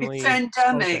brazenly endemic.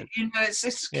 spoken. You know, it's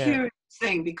this Yeah. curious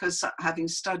thing, because having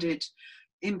studied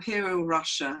Imperial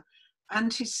Russia,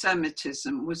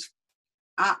 anti-Semitism was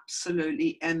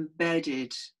absolutely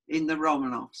embedded in the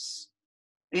Romanovs,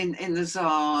 in the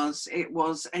Tsars. It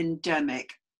was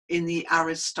endemic in the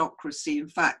aristocracy. In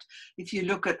fact, if you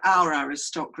look at our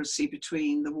aristocracy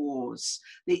between the wars,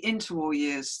 the interwar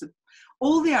years,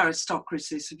 all the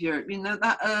aristocracies of Europe, you know,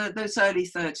 that those early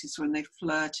 30s when they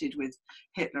flirted with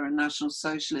Hitler and National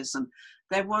Socialism,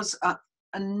 there was a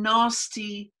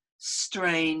nasty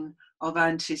strain of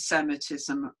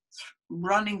anti-Semitism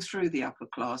running through the upper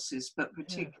classes, but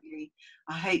particularly,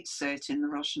 I hate to say it, in the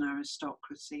Russian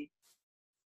aristocracy.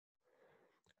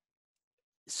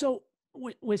 So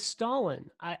with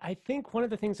Stalin, I think one of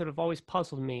the things that have always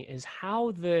puzzled me is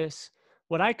how this,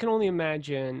 what I can only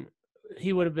imagine,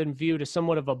 he would have been viewed as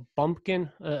somewhat of a bumpkin,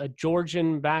 a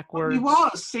Georgian backwards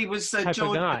He was a type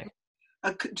of guy.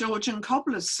 Georgian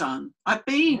cobbler's son. I've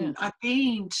Yeah.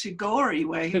 been to Gori,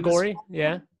 where he was Grigori,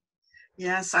 yeah. born.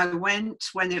 Yes, I went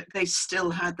when they still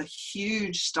had the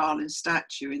huge Stalin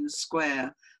statue in the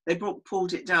square. They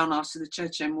pulled it down after the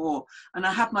Chechen War, and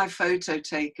I had my photo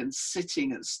taken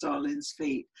sitting at Stalin's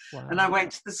feet. Wow. And I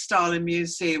went to the Stalin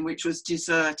Museum, which was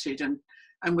deserted, and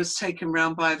was taken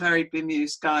round by a very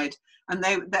bemused guide. And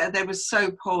they were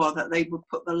so poor that they would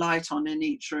put the light on in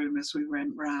each room as we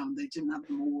went round. They didn't have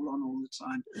them all on all the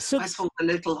time. So I saw the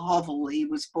little hovel he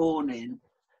was born in.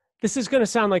 This is going to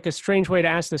sound like a strange way to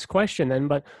ask this question then,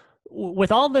 but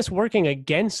with all this working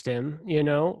against him, you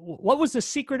know, what was the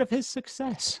secret of his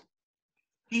success?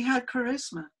 He had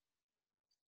charisma.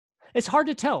 It's hard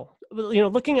to tell. You know,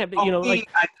 looking at, you know, like,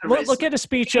 look at a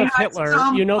speech of Hitler,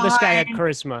 you know, this guy had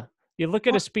charisma. You look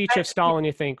at a speech of Stalin,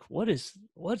 you think, what's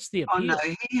the appeal? Oh no,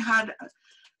 he had,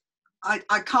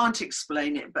 I can't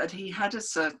explain it, but he had a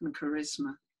certain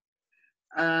charisma.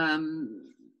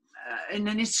 And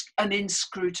an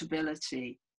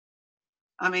inscrutability.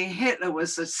 I mean, Hitler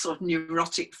was a sort of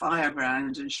neurotic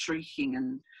firebrand and shrieking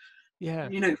and,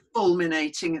 you know,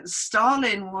 fulminating.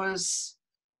 Stalin was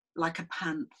like a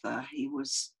panther. He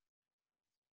was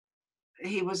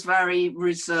very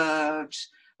reserved,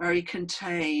 very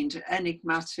contained,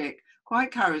 enigmatic,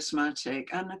 quite charismatic.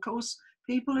 And of course,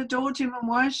 people adored him and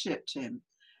worshipped him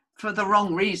for the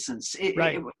wrong reasons. It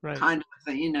was kind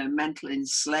of a, you know, mental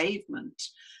enslavement.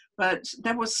 But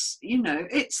there was, you know,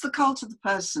 it's the cult of the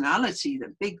personality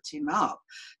that bigged him up,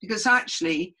 because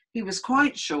actually he was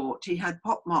quite short. He had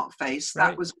pockmarked face.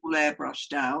 That was all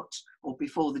airbrushed out, or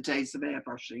before the days of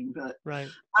airbrushing. But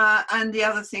and the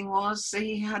other thing was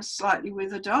he had slightly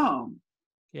withered arm.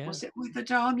 Yeah. Was it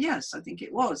withered arm? Yes, I think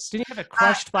it was. Did he have it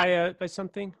crushed by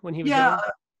something when he was young?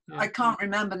 Yeah, I can't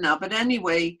remember now. But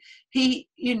anyway, he,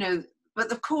 you know,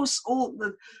 but of course all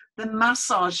the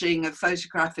massaging of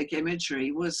photographic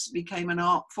imagery became an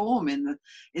art form in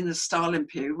the Stalin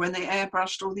period, when they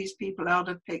airbrushed all these people out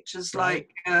of pictures, like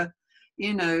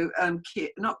you know,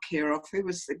 not Kirov, who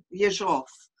was the Yezhov,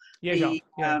 the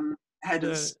head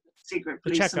of secret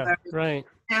police,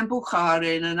 and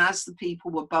Bukharin. And as the people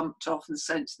were bumped off and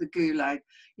sent to the Gulag,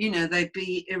 you know, they'd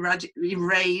be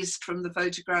erased from the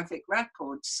photographic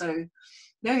records. So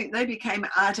they became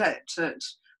adept at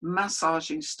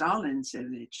massaging Stalin's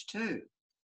image too.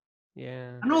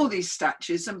 Yeah. And all these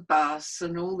statues and busts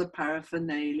and all the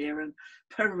paraphernalia and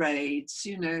parades,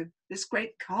 you know, this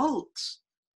great cult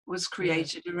was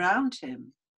created around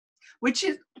him, which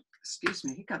is, excuse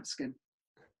me, hiccup skin.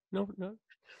 No.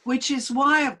 Which is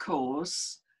why, of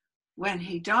course, when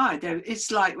he died,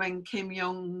 it's like when Kim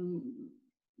Jong-il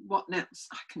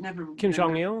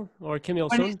or Kim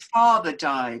Il-sung? When his father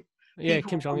died. Yeah,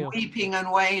 Kim Jong-il were weeping and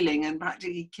wailing and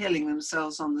practically killing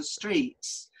themselves on the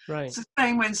streets. Right. It's the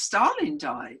same when Stalin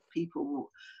died. People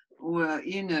were,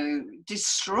 you know,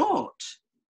 distraught.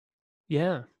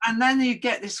 Yeah. And then you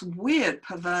get this weird,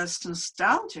 perverse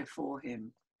nostalgia for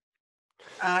him.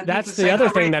 That's the other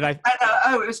thing that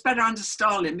it was better under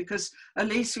Stalin because at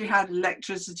least we had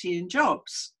electricity and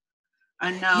jobs.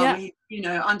 And now, you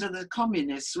know, under the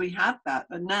communists, we had that.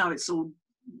 But now it's all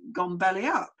gone belly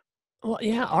up. Well,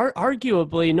 yeah,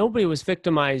 arguably, nobody was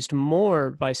victimized more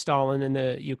by Stalin than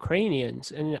the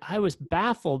Ukrainians. And I was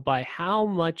baffled by how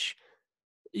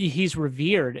he's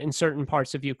revered in certain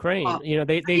parts of Ukraine. You know,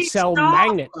 they sell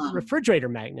refrigerator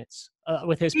magnets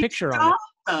with his picture on it.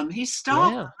 them. He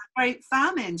starved Yeah. them, the great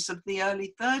famines of the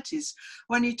early 30s,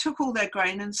 when he took all their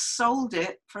grain and sold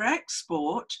it for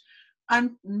export,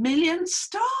 and millions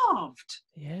starved.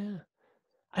 Yeah.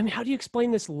 I mean, how do you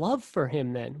explain this love for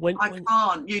him then? I When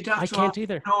can't. You'd have I to can't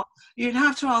either. you'd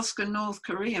have to ask a North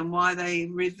Korean why they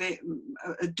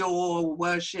adore or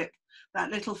worship that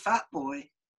little fat boy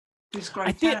who's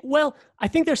grotesque. I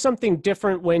think there's something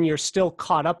different when you're still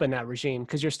caught up in that regime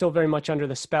because you're still very much under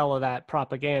the spell of that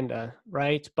propaganda,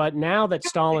 right? But now that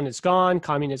Stalin is gone,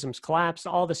 communism's collapsed,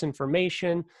 all this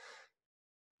information,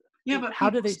 Yeah, but how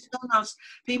do they?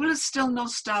 people are still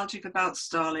nostalgic about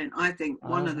Stalin. I think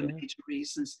one of the Yeah. major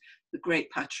reasons, the Great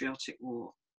Patriotic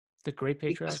War, The Great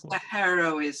because Patriotic the War.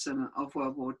 heroism of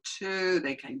World War II,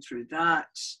 they came through that.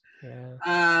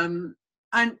 Yeah.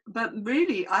 But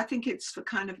really, I think it's for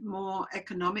kind of more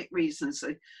economic reasons.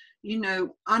 You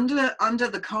know, under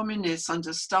the communists,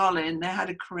 under Stalin, they had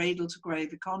a cradle to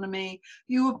grave economy.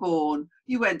 You were born,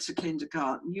 you went to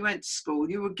kindergarten, you went to school,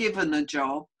 you were given a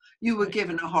job, you were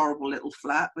given a horrible little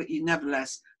flat, but you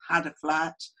nevertheless had a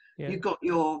flat. Yeah. You got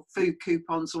your food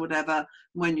coupons or whatever.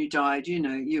 When you died, you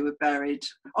know, you were buried.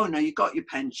 Oh no, you got your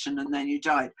pension and then you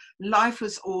died. Life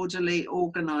was orderly,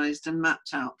 organized and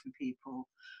mapped out for people.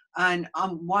 And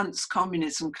once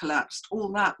communism collapsed,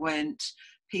 all that went.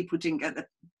 People didn't get the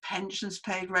pensions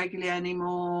paid regularly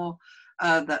anymore.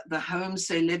 The homes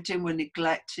they lived in were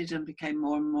neglected and became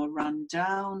more and more run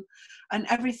down. And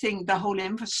everything, the whole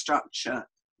infrastructure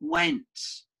went.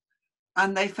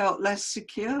 And they felt less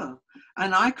secure.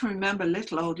 And I can remember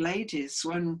little old ladies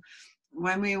when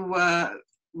we were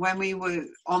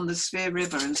on the Svir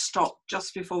River and stopped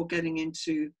just before getting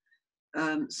into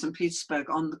St. Petersburg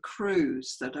on the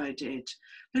cruise that I did.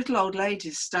 Little old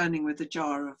ladies standing with a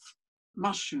jar of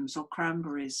mushrooms or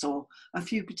cranberries or a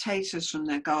few potatoes from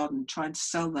their garden trying to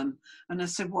sell them. And I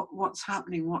said, what's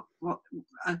happening? What?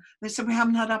 They said, we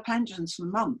haven't had our pensions for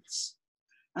months.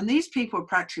 And these people were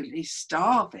practically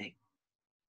starving.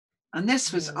 And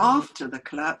this was after the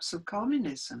collapse of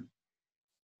communism.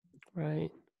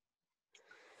 Right.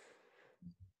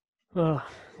 Oh,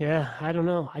 yeah. I don't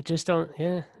know. I just don't.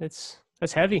 Yeah, that's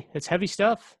heavy. It's heavy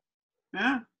stuff.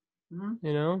 Yeah. Mm-hmm.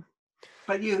 You know.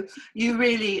 But you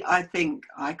really, I think,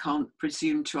 I can't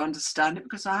presume to understand it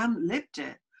because I haven't lived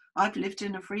it. I've lived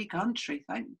in a free country,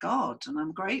 thank God, and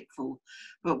I'm grateful.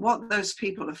 But what those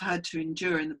people have had to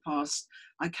endure in the past,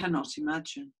 I cannot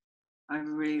imagine. I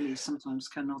really sometimes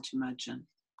cannot imagine.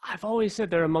 I've always said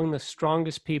they're among the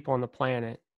strongest people on the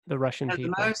planet, the Russian They're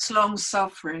people. the most long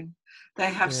suffering.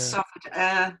 They have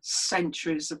suffered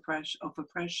centuries of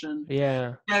oppression.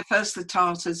 Yeah. You know, first the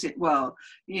Tartars,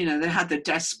 you know, they had the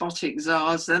despotic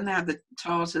czars, then they had the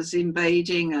Tartars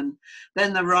invading, and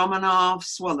then the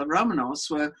Romanovs. Well, the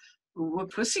Romanovs were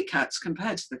pussycats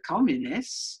compared to the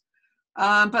communists.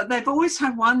 But they've always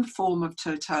had one form of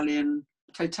totalitarian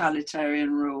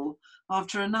rule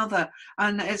after another.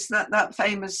 And it's that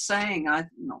famous saying,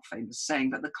 not famous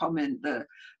saying, but the comment the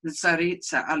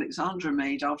Tsaritsa Alexandra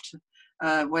made after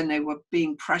when they were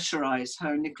being pressurized,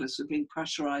 her and Nicholas were being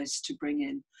pressurized to bring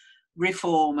in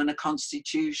reform and a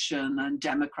constitution and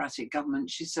democratic government.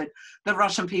 She said, the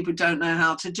Russian people don't know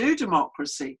how to do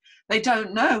democracy. They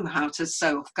don't know how to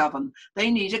self-govern. They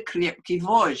need a krepkий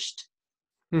vozhd,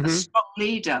 a strong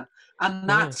leader. And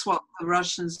that's what the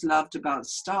Russians loved about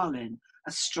Stalin,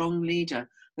 a strong leader.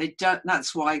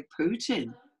 That's why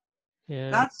Putin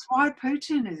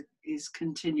is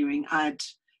continuing ad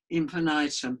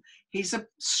infinitum. He's a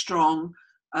strong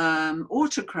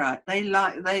autocrat.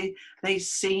 They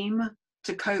seem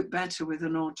to cope better with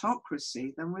an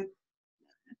autocracy than with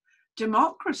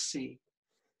democracy.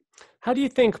 How do you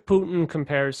think Putin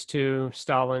compares to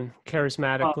Stalin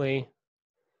charismatically,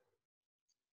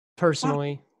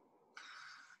 personally?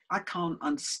 I can't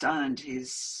understand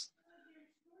he's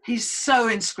so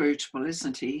inscrutable,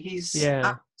 isn't he? He's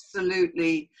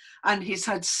absolutely, and he's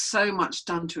had so much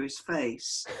done to his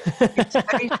face. His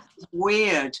face is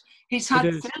weird. He's had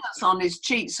fillers on his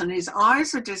cheeks and his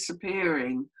eyes are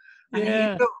disappearing.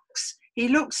 And he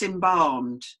looks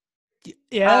embalmed.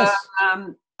 Yes.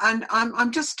 And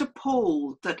I'm just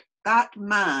appalled that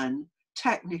man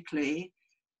technically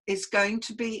is going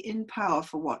to be in power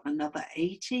for what, another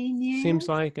 18 years? Seems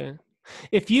like it.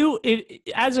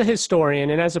 As a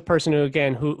historian and as a person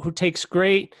who takes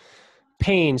great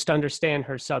pains to understand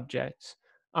her subjects,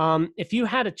 if you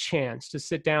had a chance to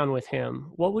sit down with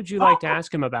him, what would you like to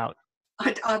ask him about?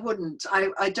 I wouldn't.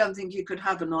 I don't think you could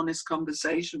have an honest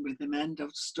conversation with him. End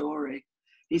of story.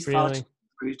 He's far too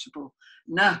inscrutable.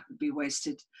 No, it'd be waste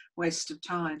of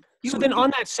time. So then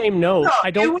on that same note,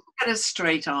 you wouldn't get a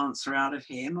straight answer out of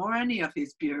him or any of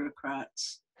his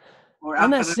bureaucrats. or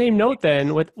On that academic. same note,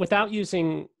 then, without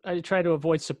using, I try to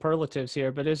avoid superlatives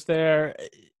here, but is there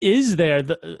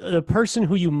the person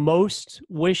who you most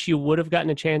wish you would have gotten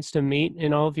a chance to meet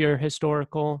in all of your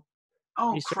historical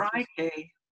Oh, researches?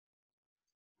 crikey.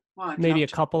 Well, I'd Maybe love a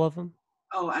to. couple of them.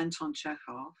 Oh, Anton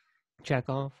Chekhov.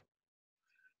 Chekhov.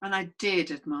 And I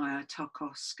did admire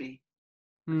Tarkovsky,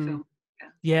 the Hmm. film.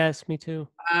 Yes, me too.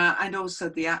 And also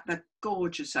the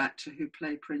gorgeous actor who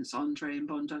played Prince Andrei in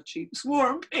Bondarchuk's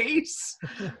War and Peace.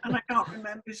 And I can't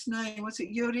remember his name. Was it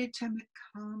Yuri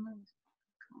Temikhanov?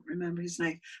 Can't remember his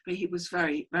name, but he was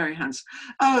very, very handsome.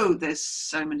 Oh, there's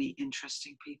so many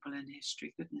interesting people in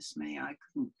history. Goodness me,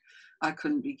 I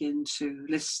couldn't begin to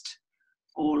list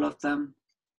all of them.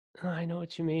 I know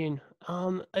what you mean.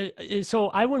 So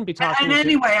I wouldn't be And talking to.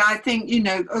 anyway, I think,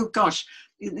 oh gosh,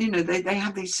 they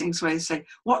have these things where they say,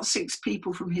 what 6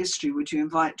 people from history would you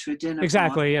invite to a dinner party?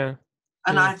 Exactly. Yeah.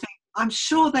 And Yeah. I think, I'm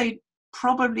sure they'd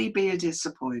probably be a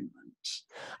disappointment,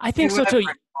 I think so whoever too.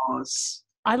 it was.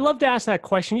 I'd love to ask that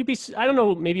question. I don't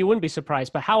know, maybe you wouldn't be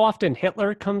surprised, but how often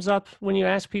Hitler comes up when you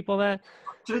ask people that?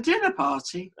 To a dinner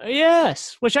party.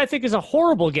 Yes, which I think is a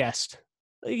horrible guest.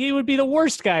 Like, he would be the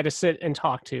worst guy to sit and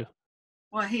talk to.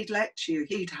 Well, he'd lecture you,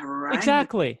 he'd harangue you.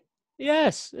 Exactly.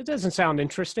 Yes, it doesn't sound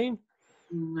interesting.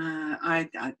 No,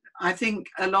 I think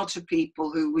a lot of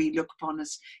people who we look upon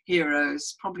as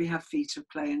heroes probably have feet of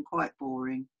clay and quite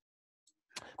boring.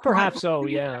 Quite Perhaps so,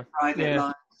 boring in yeah. their private Yeah.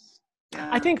 lives. I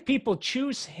Yeah. think people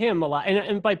choose him a lot.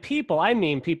 And by people, I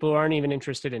mean people who aren't even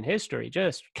interested in history,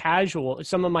 just casual.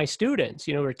 Some of my students,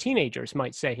 or teenagers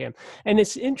might say him. And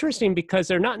it's interesting because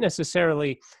they're not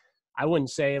necessarily, I wouldn't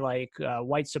say like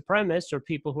white supremacists or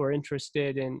people who are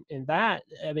interested in that.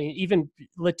 I mean, even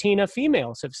Latina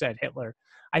females have said Hitler.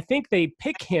 I think they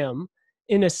pick him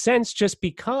in a sense just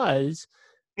because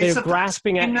they're It's a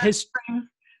grasping at his spring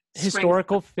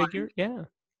historical fling. figure. Yeah,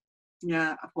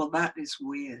 Yeah, well, that is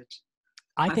weird.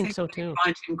 I I think think so they too.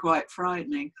 find him quite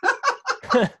frightening.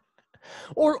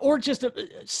 or just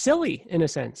silly in a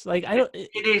sense. Like I don't.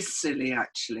 It is silly,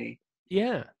 actually.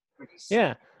 Yeah, Pretty silly.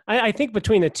 yeah. I think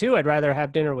between the two, I'd rather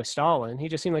have dinner with Stalin. He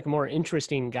just seemed like a more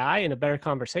interesting guy and a better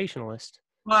conversationalist.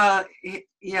 Well,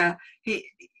 yeah,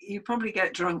 you probably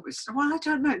get drunk with. Well, I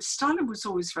don't know. Stalin was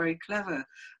always very clever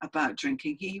about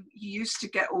drinking. He used to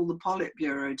get all the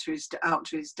Politburo out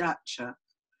to his dacha,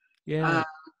 Yeah, uh,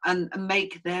 and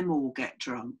make them all get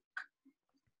drunk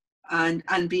and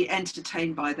be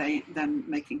entertained by them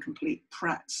making complete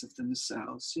prats of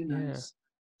themselves. yeah.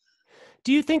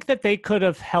 Do you think that they could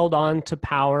have held on to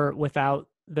power without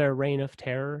their reign of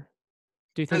terror?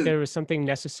 Do you think Oh, there was something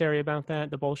necessary about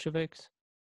that, the Bolsheviks?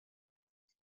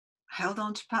 held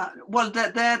on to power. Well,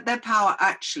 their power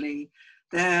actually,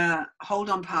 their hold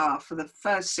on power for the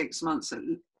first 6 months,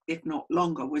 if not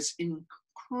longer, was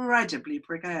incredibly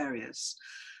precarious.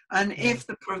 And Yeah. if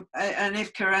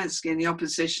Kerensky and the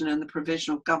opposition and the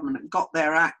provisional government got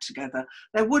their act together,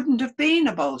 there wouldn't have been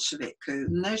a Bolshevik coup,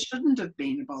 and there shouldn't have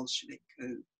been a Bolshevik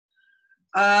coup.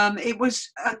 It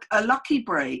was a lucky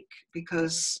break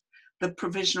because the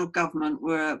provisional government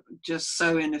were just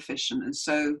so inefficient and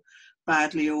so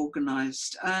badly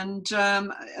organized. And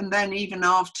then even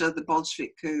after the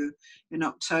Bolshevik coup in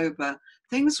October,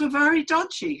 things were very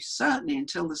dodgy, certainly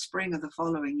until the spring of the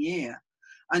following year,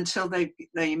 until they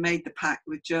made the pact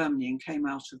with Germany and came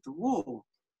out of the war.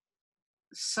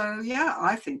 So yeah,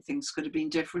 I think things could have been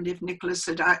different if Nicholas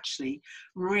had actually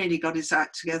really got his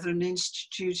act together and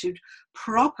instituted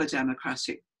proper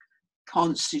democratic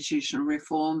constitutional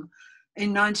reform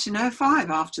in 1905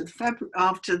 after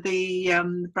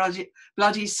the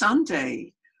Bloody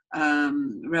Sunday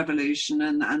revolution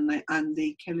and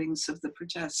the killings of the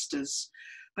protesters.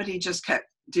 But he just kept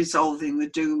dissolving the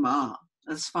Duma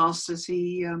as fast as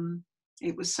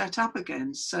it was set up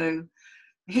again. So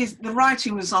the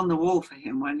writing was on the wall for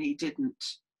him when he didn't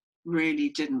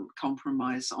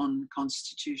compromise on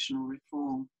constitutional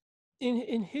reform.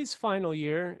 In his final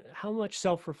year, how much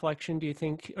self-reflection do you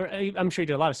think, or I'm sure he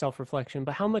did a lot of self-reflection,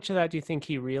 but how much of that do you think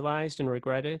he realized and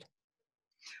regretted?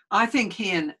 I think he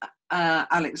and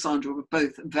Alexandra were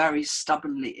both very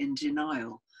stubbornly in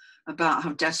denial about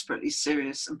how desperately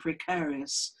serious and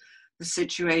precarious the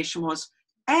situation was.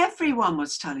 Everyone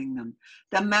was telling them.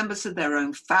 The members of their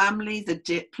own family, the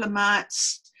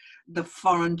diplomats, the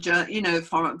foreign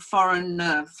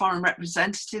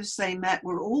representatives they met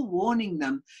were all warning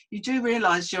them. You do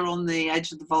realize you're on the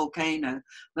edge of the volcano,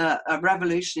 that a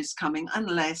revolution is coming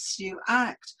unless you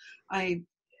act.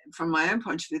 From my own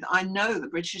point of view, I know the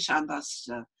British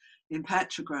ambassador in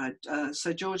Petrograd,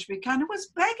 Sir George Buchanan,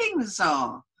 was begging the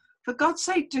Tsar, for God's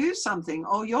sake, do something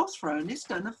or your throne is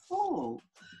going to fall.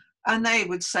 And they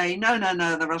would say, no, no,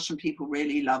 no, the Russian people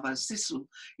really love us. This'll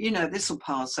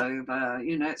pass over.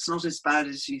 It's not as bad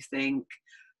as you think.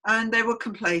 And they were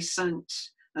complacent,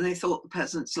 and they thought the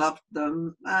peasants loved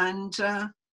them. And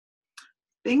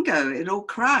bingo, it all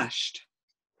crashed.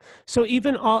 So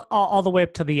even all the way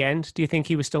up to the end, do you think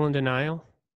he was still in denial?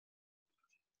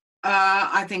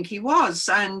 I think he was.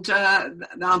 And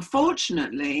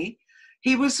unfortunately,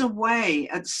 he was away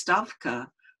at Stavka,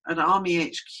 at Army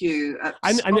HQ.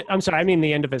 I'm sorry, I mean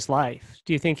the end of his life.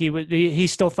 Do you think he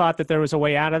still thought that there was a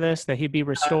way out of this, that he'd be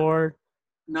restored?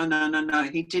 No, no, no, no.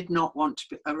 He did not want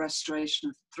a restoration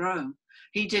of the throne.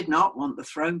 He did not want the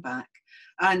throne back.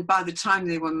 And by the time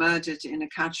they were murdered in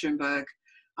Ekaterinburg,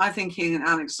 I think he and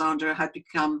Alexander had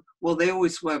become, well, they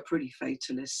always were pretty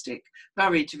fatalistic,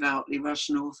 very devoutly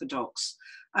Russian Orthodox.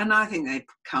 And I think they'd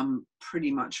become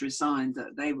pretty much resigned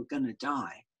that they were going to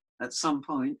die at some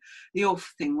point. The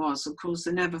awful thing was, of course,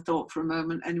 they never thought for a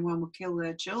moment anyone would kill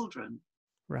their children.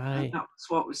 Right. And that was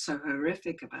what was so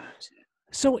horrific about it.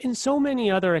 So in so many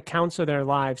other accounts of their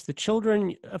lives, the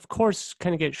children, of course,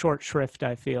 kind of get short shrift,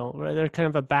 I feel. They're kind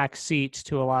of a back seat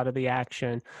to a lot of the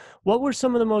action. What were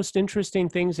some of the most interesting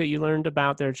things that you learned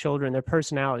about their children, their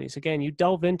personalities? Again, you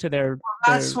delve into their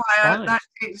That's lives. that's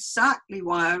exactly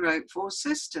why I wrote Four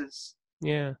Sisters.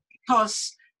 Yeah.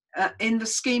 Because in the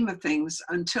scheme of things,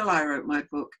 until I wrote my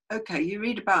book, okay, you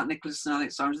read about Nicholas and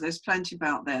Alexander, there's plenty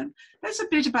about them. There's a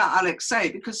bit about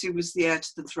Alexei because he was the heir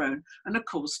to the throne, and of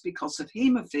course because of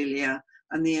haemophilia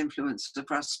and the influence of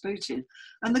Rasputin.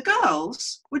 And the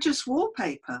girls were just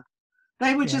wallpaper.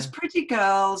 They were just pretty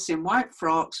girls in white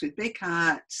frocks with big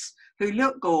hats who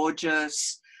looked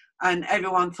gorgeous, and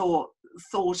everyone thought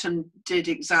and did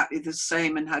exactly the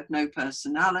same and had no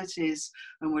personalities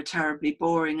and were terribly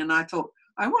boring. And I thought,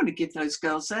 I want to give those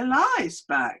girls their lives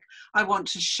back. I want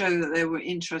to show that they were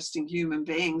interesting human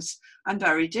beings and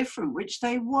very different, which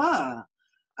they were.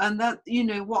 And that,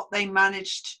 what they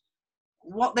managed,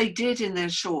 what they did in their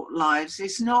short lives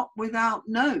is not without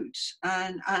note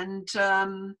and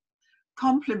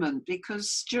compliment,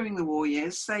 because during the war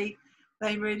years,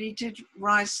 they really did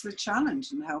rise to the challenge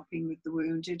in helping with the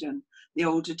wounded, and the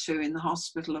older two in the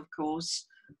hospital, of course,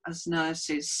 as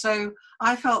nurses. So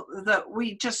I felt that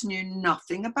we just knew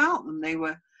nothing about them. They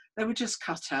were just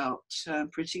cut out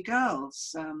pretty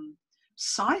girls,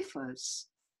 ciphers.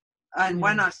 And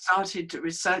when I started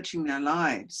researching their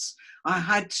lives, I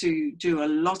had to do a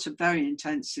lot of very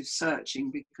intensive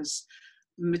searching because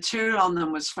material on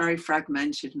them was very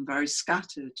fragmented and very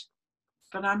scattered.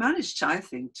 But I managed, I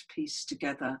think, to piece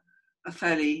together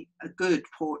a good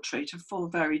portrait of four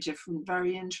very different,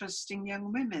 very interesting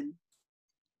young women.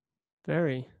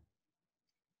 Very.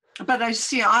 But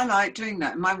I like doing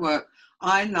that in my work.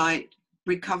 I like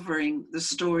recovering the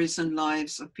stories and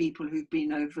lives of people who've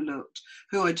been overlooked,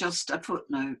 who are just a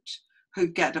footnote, who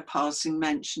get a passing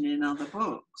mention in other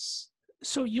books.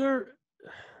 So your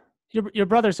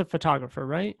brother's a photographer,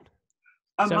 right?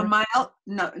 My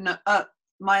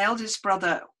eldest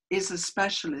brother is a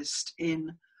specialist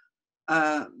in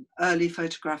early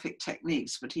photographic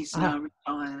techniques, but he's now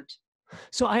retired.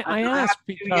 So I asked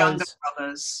because younger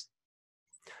brothers.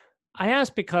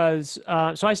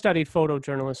 So I studied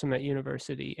photojournalism at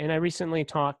university, and I recently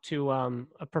talked to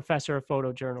a professor of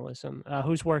photojournalism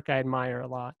whose work I admire a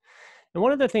lot. And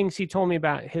one of the things he told me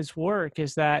about his work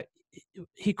is that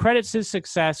he credits his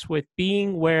success with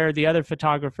being where the other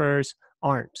photographers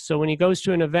aren't. So when he goes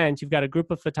to an event, you've got a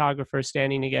group of photographers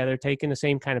standing together, taking the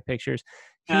same kind of pictures.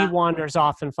 He wanders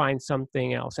off and finds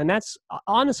something else. And that's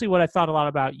honestly what I thought a lot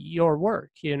about your work,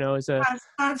 as a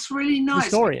that's really nice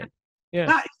historian. Yeah.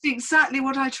 That is exactly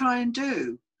what I try and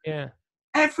do. Yeah.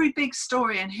 Every big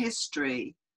story in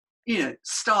history,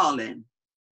 Stalin,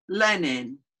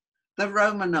 Lenin, the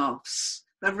Romanovs,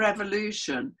 the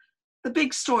revolution, the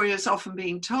big story is often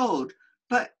being told,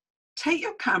 but take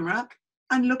your camera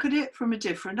and look at it from a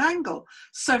different angle.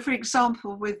 So, for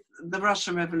example, with the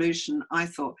Russian Revolution, I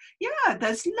thought,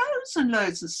 there's loads and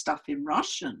loads of stuff in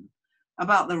Russian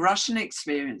about the Russian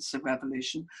experience of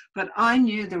revolution, but I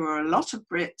knew there were a lot of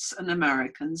Brits and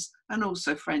Americans and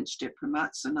also French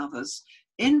diplomats and others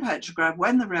in Petrograd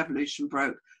when the revolution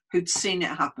broke, who'd seen it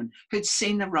happen, who'd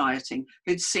seen the rioting,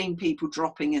 who'd seen people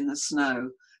dropping in the snow,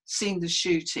 seen the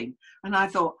shooting. And I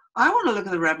thought, I want to look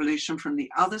at the revolution from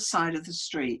the other side of the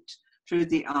street, through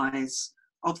the eyes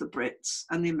of the Brits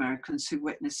and the Americans who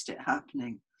witnessed it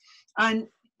happening. And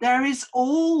there is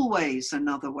always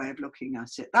another way of looking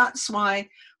at it. That's why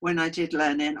when I did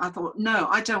Lenin, I thought, no,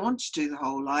 I don't want to do the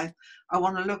whole life. I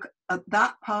want to look at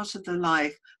that part of the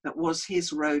life that was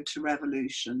his road to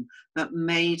revolution, that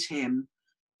made him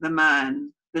the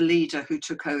man, the leader who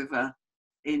took over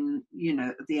in,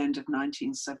 at the end of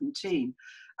 1917.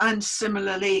 And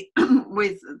similarly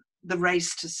with the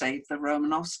race to save the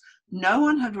Romanovs, no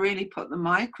one had really put the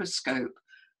microscope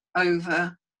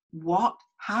over what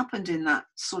happened in that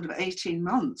sort of 18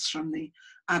 months from the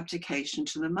abdication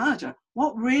to the murder.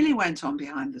 What really went on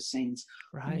behind the scenes?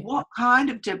 Right. What kind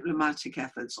of diplomatic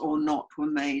efforts or not were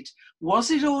made?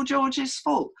 Was it all George's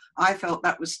fault? I felt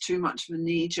that was too much of a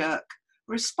knee-jerk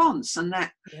response, and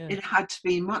that it had to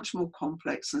be much more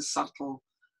complex and subtle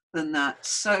than that.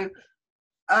 So,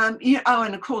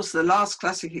 and of course, the last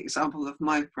classic example of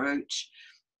my approach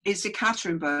is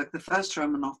Ekaterinburg, the first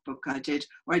Romanov book I did,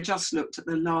 where I just looked at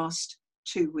the last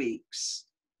 2 weeks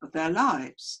of their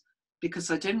lives,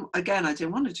 because I didn't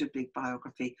want to do a big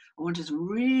biography. I wanted to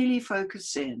really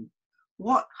focus in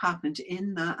what happened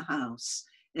in that house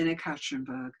in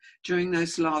Ekaterinburg during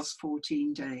those last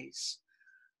 14 days.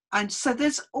 And so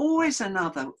there's always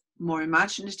another more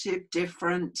imaginative,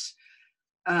 different,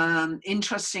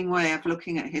 interesting way of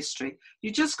looking at history.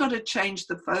 You just got to change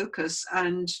the focus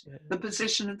and the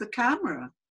position of the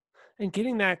camera. And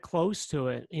getting that close to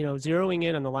it, zeroing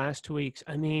in on the last 2 weeks.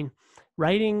 I mean,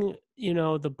 writing,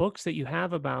 the books that you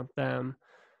have about them,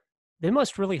 they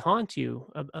must really haunt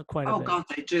you quite a bit. Oh God,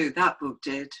 they do. That book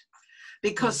did.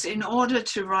 Because in order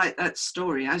to write that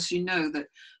story, as you know, that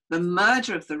the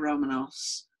murder of the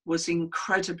Romanovs was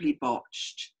incredibly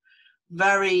botched,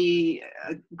 very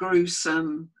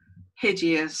gruesome,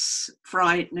 hideous,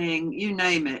 frightening, you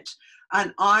name it.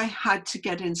 And I had to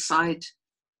get inside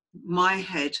my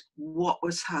head what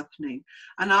was happening.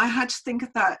 And I had to think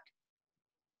of that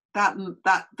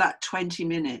 20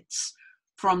 minutes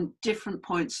from different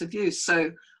points of view.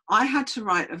 So I had to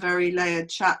write a very layered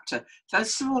chapter.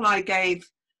 First of all, I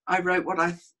wrote what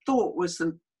I thought was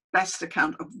the best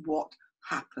account of what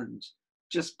happened,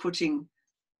 just putting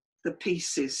the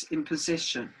pieces in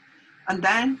position. And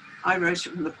then I wrote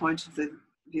it from the point of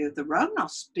view of the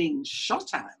Romanovs being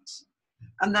shot at,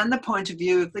 and then the point of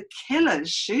view of the killers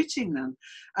shooting them.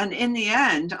 And in the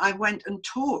end, I went and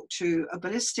talked to a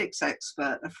ballistics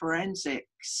expert, a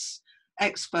forensics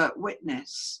expert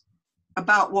witness,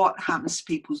 about what happens to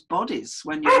people's bodies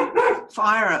when you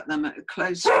fire at them at a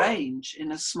close range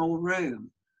in a small room.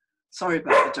 Sorry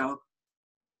about the dog.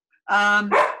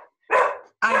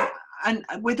 And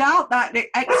without that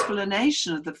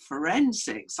explanation of the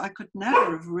forensics, I could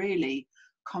never have really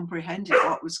comprehended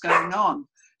what was going on.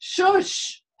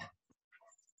 Shush!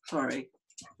 Sorry.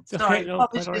 Okay, no,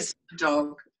 apologies,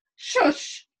 dog.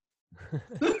 Shush!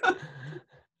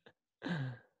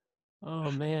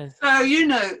 Oh, man.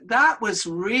 So, that was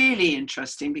really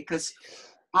interesting, because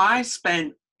I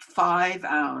spent 5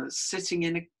 hours sitting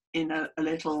in a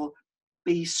little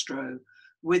bistro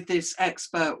with this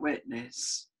expert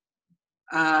witness.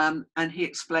 And he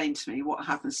explained to me what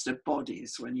happens to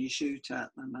bodies when you shoot at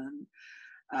them,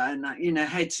 and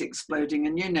heads exploding,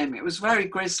 and you name it. It was very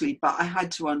grisly, but I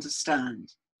had to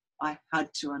understand. Oh,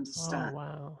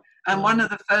 wow. And one of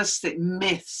the first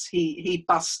myths he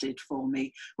busted for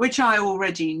me, which I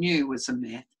already knew was a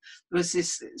myth, was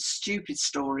this stupid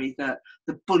story that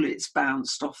the bullets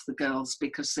bounced off the girls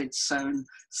because they'd sewn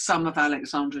some of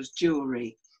Alexandra's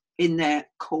jewelry in their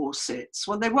corsets.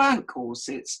 Well, they weren't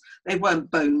corsets. They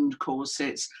weren't boned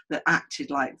corsets that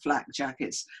acted like flak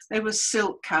jackets. They were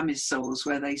silk camisoles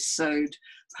where they sewed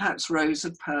perhaps rows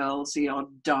of pearls, the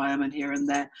odd diamond here and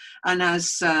there. And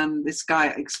as this guy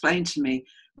explained to me,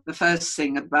 the first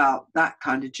thing about that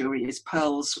kind of jewelry is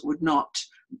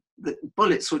the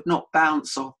bullets would not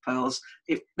bounce off pearls.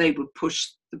 They would push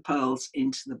the pearls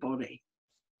into the body,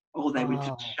 or they would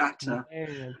just shatter.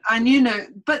 Man.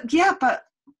 And but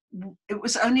it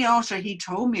was only after he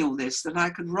told me all this that I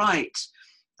could write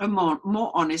a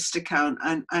more honest account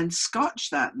and scotch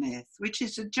that myth, which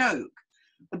is a joke.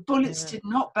 The bullets did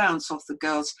not bounce off the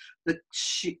girls. The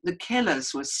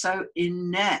killers were so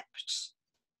inept,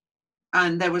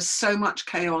 and there was so much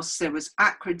chaos. There was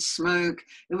acrid smoke.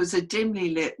 It was a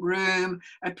dimly lit room,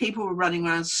 and people were running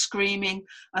around screaming.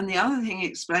 And the other thing he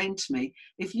explained to me,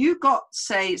 if you got,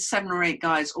 say, 7 or 8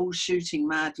 guys all shooting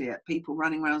madly at people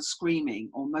running around screaming,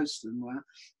 or most of them were,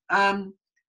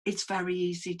 it's very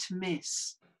easy to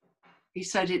miss. He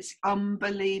said it's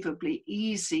unbelievably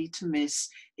easy to miss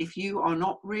if you are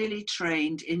not really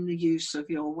trained in the use of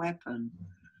your weapon.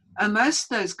 And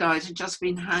most of those guys had just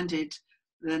been handed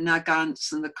the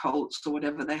Nagants and the Colts or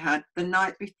whatever they had the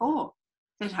night before.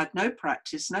 They'd had no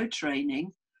practice, no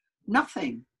training,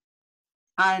 nothing.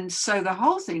 And so the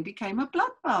whole thing became a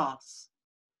bloodbath.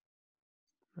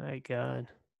 My God.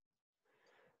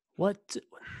 Why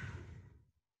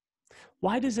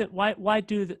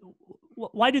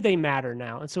why do they matter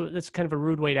now? And so that's kind of a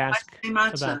rude way to Why ask do they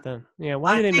matter? about them. Yeah,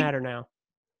 why I do they think matter now?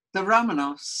 the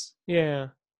Romanovs. Yeah,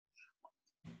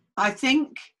 I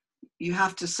think you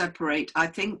have to separate. I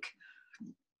think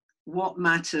what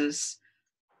matters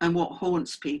and what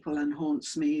haunts people and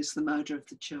haunts me is the murder of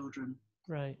the children.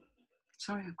 right.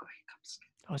 Sorry, I've got hiccups.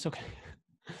 Oh, it's okay.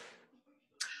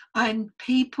 And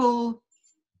people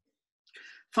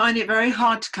find it very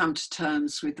hard to come to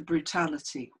terms with the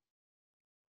brutality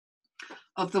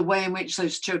of the way in which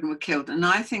those children were killed. And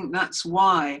I think that's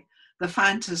why the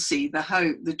fantasy, the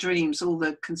hope, the dreams, all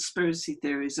the conspiracy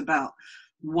theories about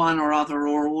one or other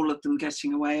or all of them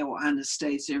getting away, or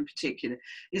Anastasia in particular,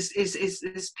 is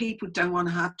people don't want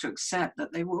to have to accept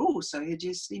that they were all so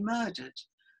hideously murdered,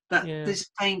 that Yeah, this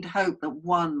faint hope that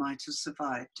one might have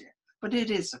survived it. But it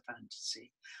is a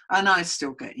fantasy. And I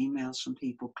still get emails from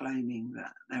people claiming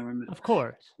that they're a of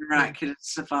course. Yeah. miraculous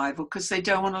survival because they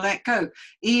don't want to let go,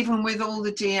 even with all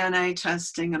the DNA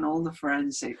testing and all the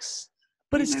forensics.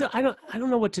 But You it's know, still, I don't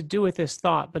know what to do with this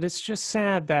thought, but it's just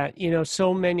sad that,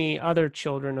 so many other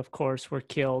children, of course, were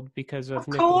killed because of of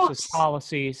Nicholas's course.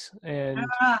 policies. And,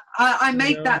 I you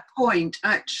made know, that point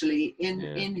actually yeah,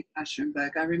 in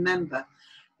Ashenberg. I remember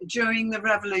during the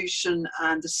revolution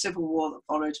and the civil war that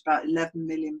followed, about 11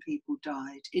 million people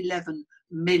died. 11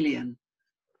 million.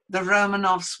 The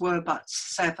Romanovs were but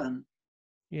 7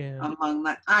 yeah, among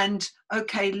that. And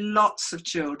okay, lots of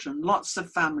children, lots of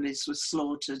families were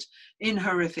slaughtered in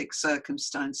horrific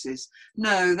circumstances.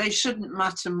 No, they shouldn't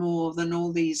matter more than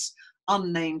all these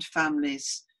unnamed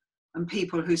families and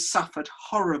people who suffered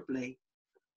horrible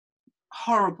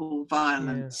yeah.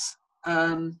 violence.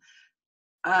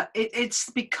 It's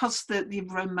because the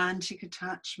romantic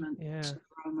attachment Yeah. to the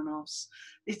Romanovs.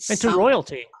 It's And to some,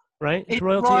 royalty, right? To it's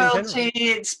royalty in general. royalty,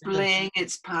 it's Yeah. bling,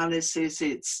 it's palaces,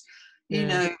 it's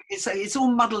Yeah. it's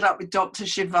all muddled up with Dr.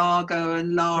 Zhivago and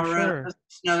For Lara sure.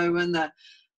 Snow and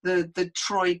the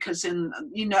troikas in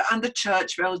and the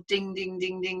church bells, ding ding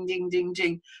ding ding ding ding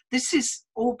ding. This is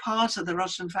all part of the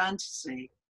Russian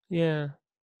fantasy. Yeah.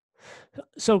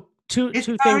 So It's two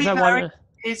things very I want very to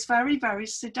it's very very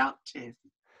seductive.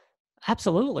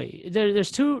 absolutely.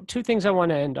 There's two things I want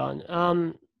to end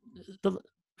on. The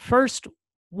first,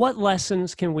 what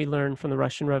lessons can we learn from the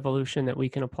Russian Revolution that we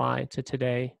can apply to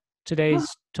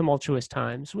today's tumultuous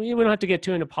times? We don't have to get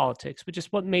too into politics, but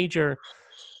just what major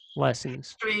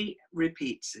lessons? History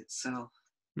repeats itself,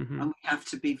 Hmm. and we have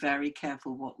to be very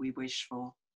careful what we wish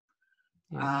for.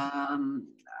 Yeah. Um,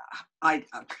 I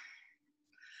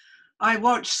I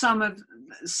watched some of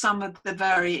the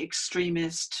very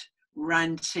extremist,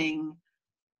 ranting,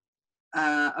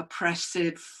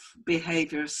 oppressive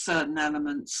behaviour of certain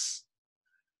elements,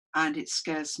 and it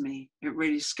scares me. It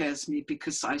really scares me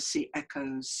because I see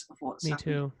echoes of what's Me happened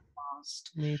in too. the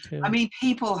past. Me I too. mean,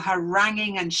 people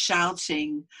haranguing and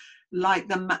shouting like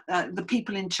the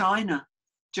people in China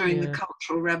during the Yeah.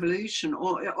 Cultural Revolution,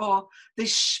 or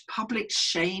this public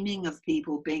shaming of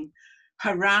people being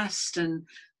harassed and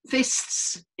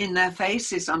fists in their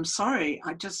faces. I'm sorry.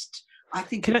 I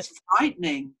think Can I it's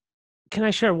frightening. can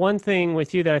I share one thing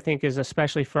with you that I think is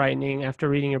especially frightening after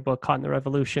reading your book, Caught in the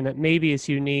Revolution, that maybe is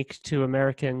unique to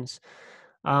Americans?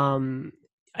 Um,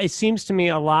 it seems to me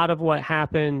a lot of what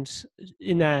happened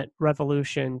in that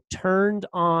revolution turned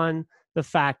on the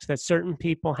fact that certain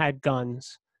people had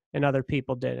guns and other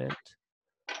people didn't.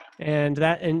 And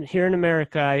here in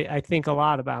America, I think a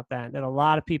lot about that a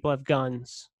lot of people have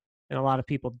guns and a lot of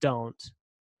people don't.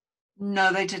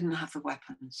 No, they didn't have the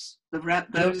weapons. You know,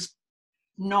 Those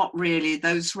Not really.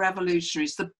 Those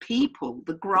revolutionaries, the people,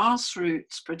 the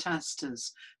grassroots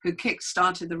protesters who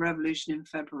kick-started the revolution in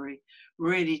February,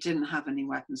 really didn't have any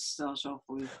weapons to start off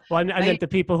with. well, I They, meant the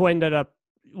people who ended up,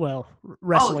 well, oh,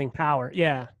 wrestling power.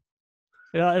 Yeah.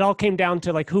 It all came down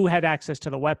to like who had access to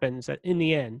the weapons in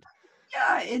the end.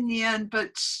 yeah, in the end,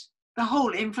 but the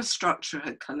whole infrastructure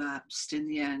had collapsed in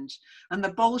the end. And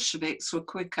the Bolsheviks were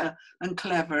quicker and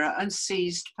cleverer and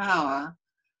seized power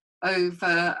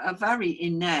over a very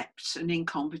inept and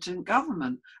incompetent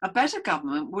government. A better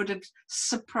government would have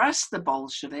suppressed the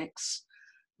Bolsheviks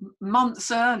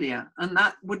months earlier, and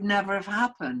that would never have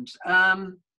happened.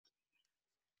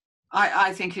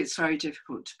 I think it's very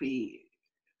difficult to be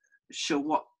sure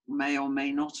what may or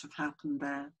may not have happened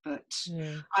there, but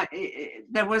Yeah.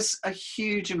 there was a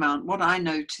huge amount. What I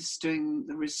noticed doing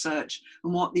the research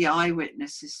and what the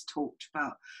eyewitnesses talked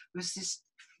about was this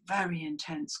very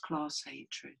intense class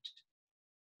hatred,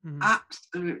 Mm-hmm.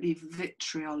 absolutely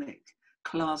vitriolic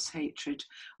class hatred,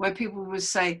 where people would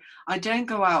say, I don't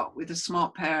go out with a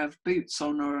smart pair of boots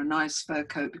on or a nice fur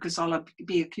coat because I'll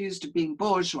be accused of being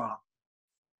bourgeois.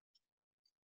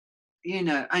 you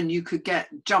know, and you could get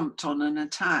jumped on and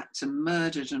attacked and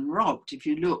murdered and robbed if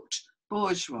you looked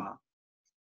bourgeois.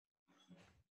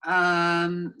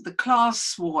 The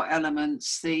class war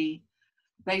elements, I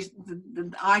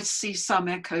see some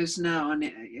echoes now, and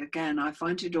again, I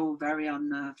find it all very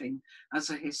unnerving as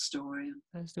a historian.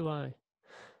 As do I.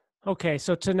 Okay,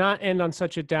 so to not end on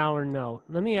such a dour note,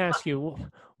 let me ask you,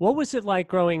 what was it like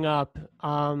growing up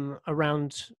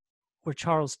around where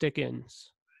Charles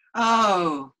Dickens?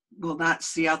 Oh, well,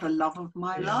 that's the other love of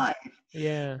my life.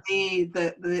 Yeah.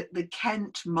 The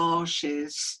Kent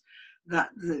marshes, that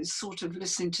the sort of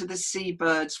listening to the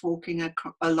seabirds walking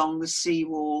along the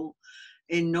seawall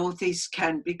in northeast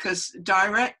Kent, because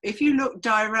if you look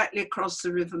directly across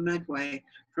the River Medway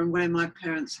from where my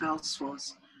parents' house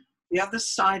was, the other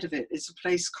side of it is a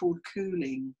place called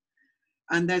Cooling.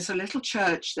 And there's a little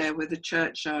church there with a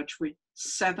churchyard with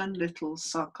 7 little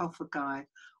sarcophagi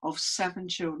of 7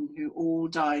 children who all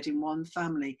died in one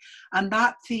family. And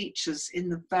that features in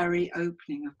the very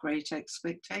opening of Great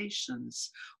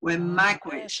Expectations, where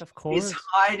Magwitch is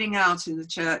hiding out in the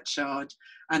churchyard,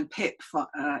 and Pip,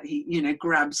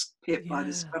 grabs Pip by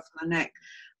the scruff of the neck.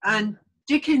 And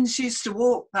Dickens used to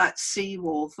walk that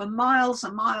seawall for miles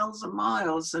and miles and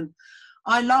miles, and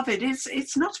I love it.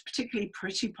 It's not a particularly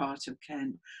pretty part of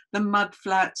Kent. The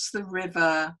mudflats, the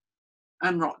river,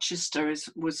 and Rochester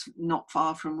was not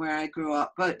far from where I grew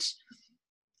up, but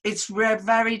it's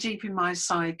very deep in my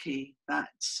psyche.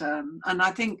 And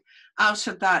I think out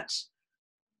of that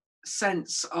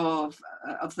sense of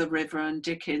the river and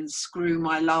Dickens grew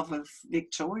my love of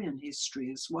Victorian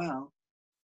history as well.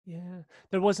 Yeah,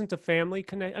 there wasn't a family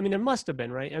connect. I mean, there must have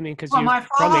been, right? I mean, because you're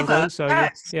from England, so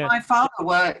yes, my father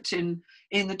worked in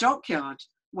the dockyard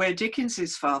where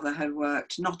Dickens's father had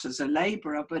worked, not as a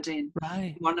labourer, but in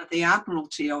one of the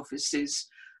Admiralty offices.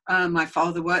 My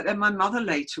father worked there. My mother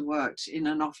later worked in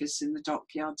an office in the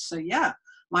dockyard. So yeah,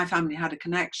 my family had a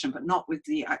connection, but not with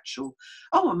the actual.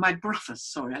 Oh, and my brother.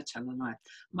 Sorry, I tell a lie.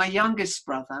 My youngest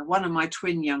brother, one of my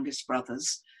twin youngest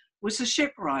brothers, was a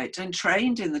shipwright and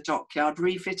trained in the dockyard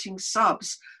refitting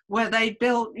subs where they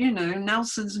built,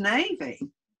 Nelson's Navy.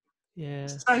 Yeah.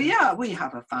 So yeah, we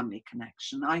have a family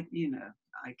connection. I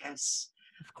guess.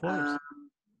 Of course.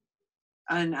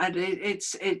 And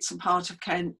it's a part of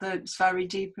Kent that's very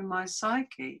deep in my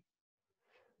psyche.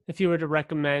 If you were to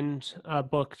recommend a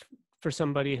book for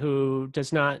somebody who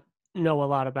does not know a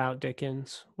lot about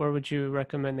Dickens, where would you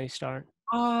recommend they start?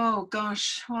 Oh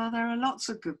gosh, well, there are lots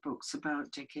of good books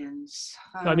about Dickens.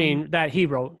 I mean, that he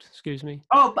wrote, excuse me.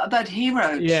 Oh, but that he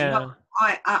wrote. Yeah. Well,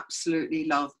 I absolutely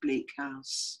love Bleak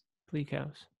House. Bleak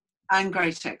House. And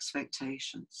Great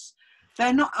Expectations.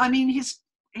 They're not, I mean,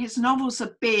 his novels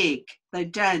are big, they're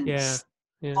dense,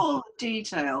 full of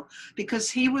detail, because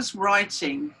he was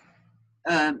writing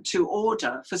to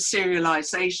order for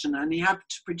serialization, and he had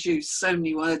to produce so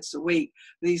many words a week,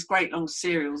 these great long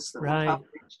serials that were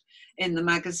published in the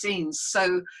magazines.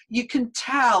 So you can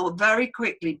tell very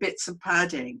quickly bits of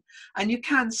padding, and you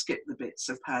can skip the bits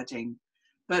of padding,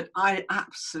 but I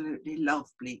absolutely love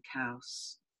Bleak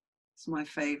House. It's my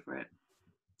favorite.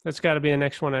 That's got to be the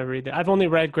next one I read. I've only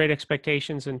read Great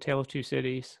Expectations and Tale of Two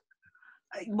Cities.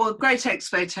 Well, Great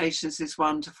Expectations is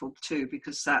wonderful too,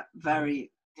 because that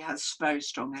has very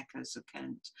strong echoes of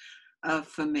Kent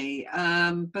for me.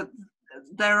 But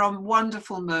there are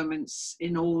wonderful moments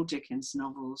in all Dickens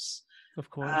novels. Of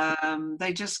course.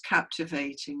 They're just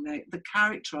captivating. The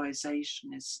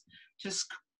characterization is just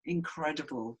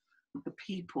incredible. The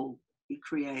people he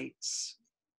creates.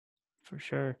 For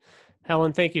sure.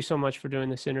 Helen, thank you so much for doing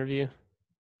this interview.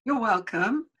 You're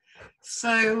welcome.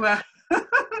 So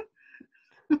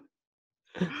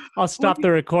I'll stop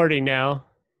the recording now.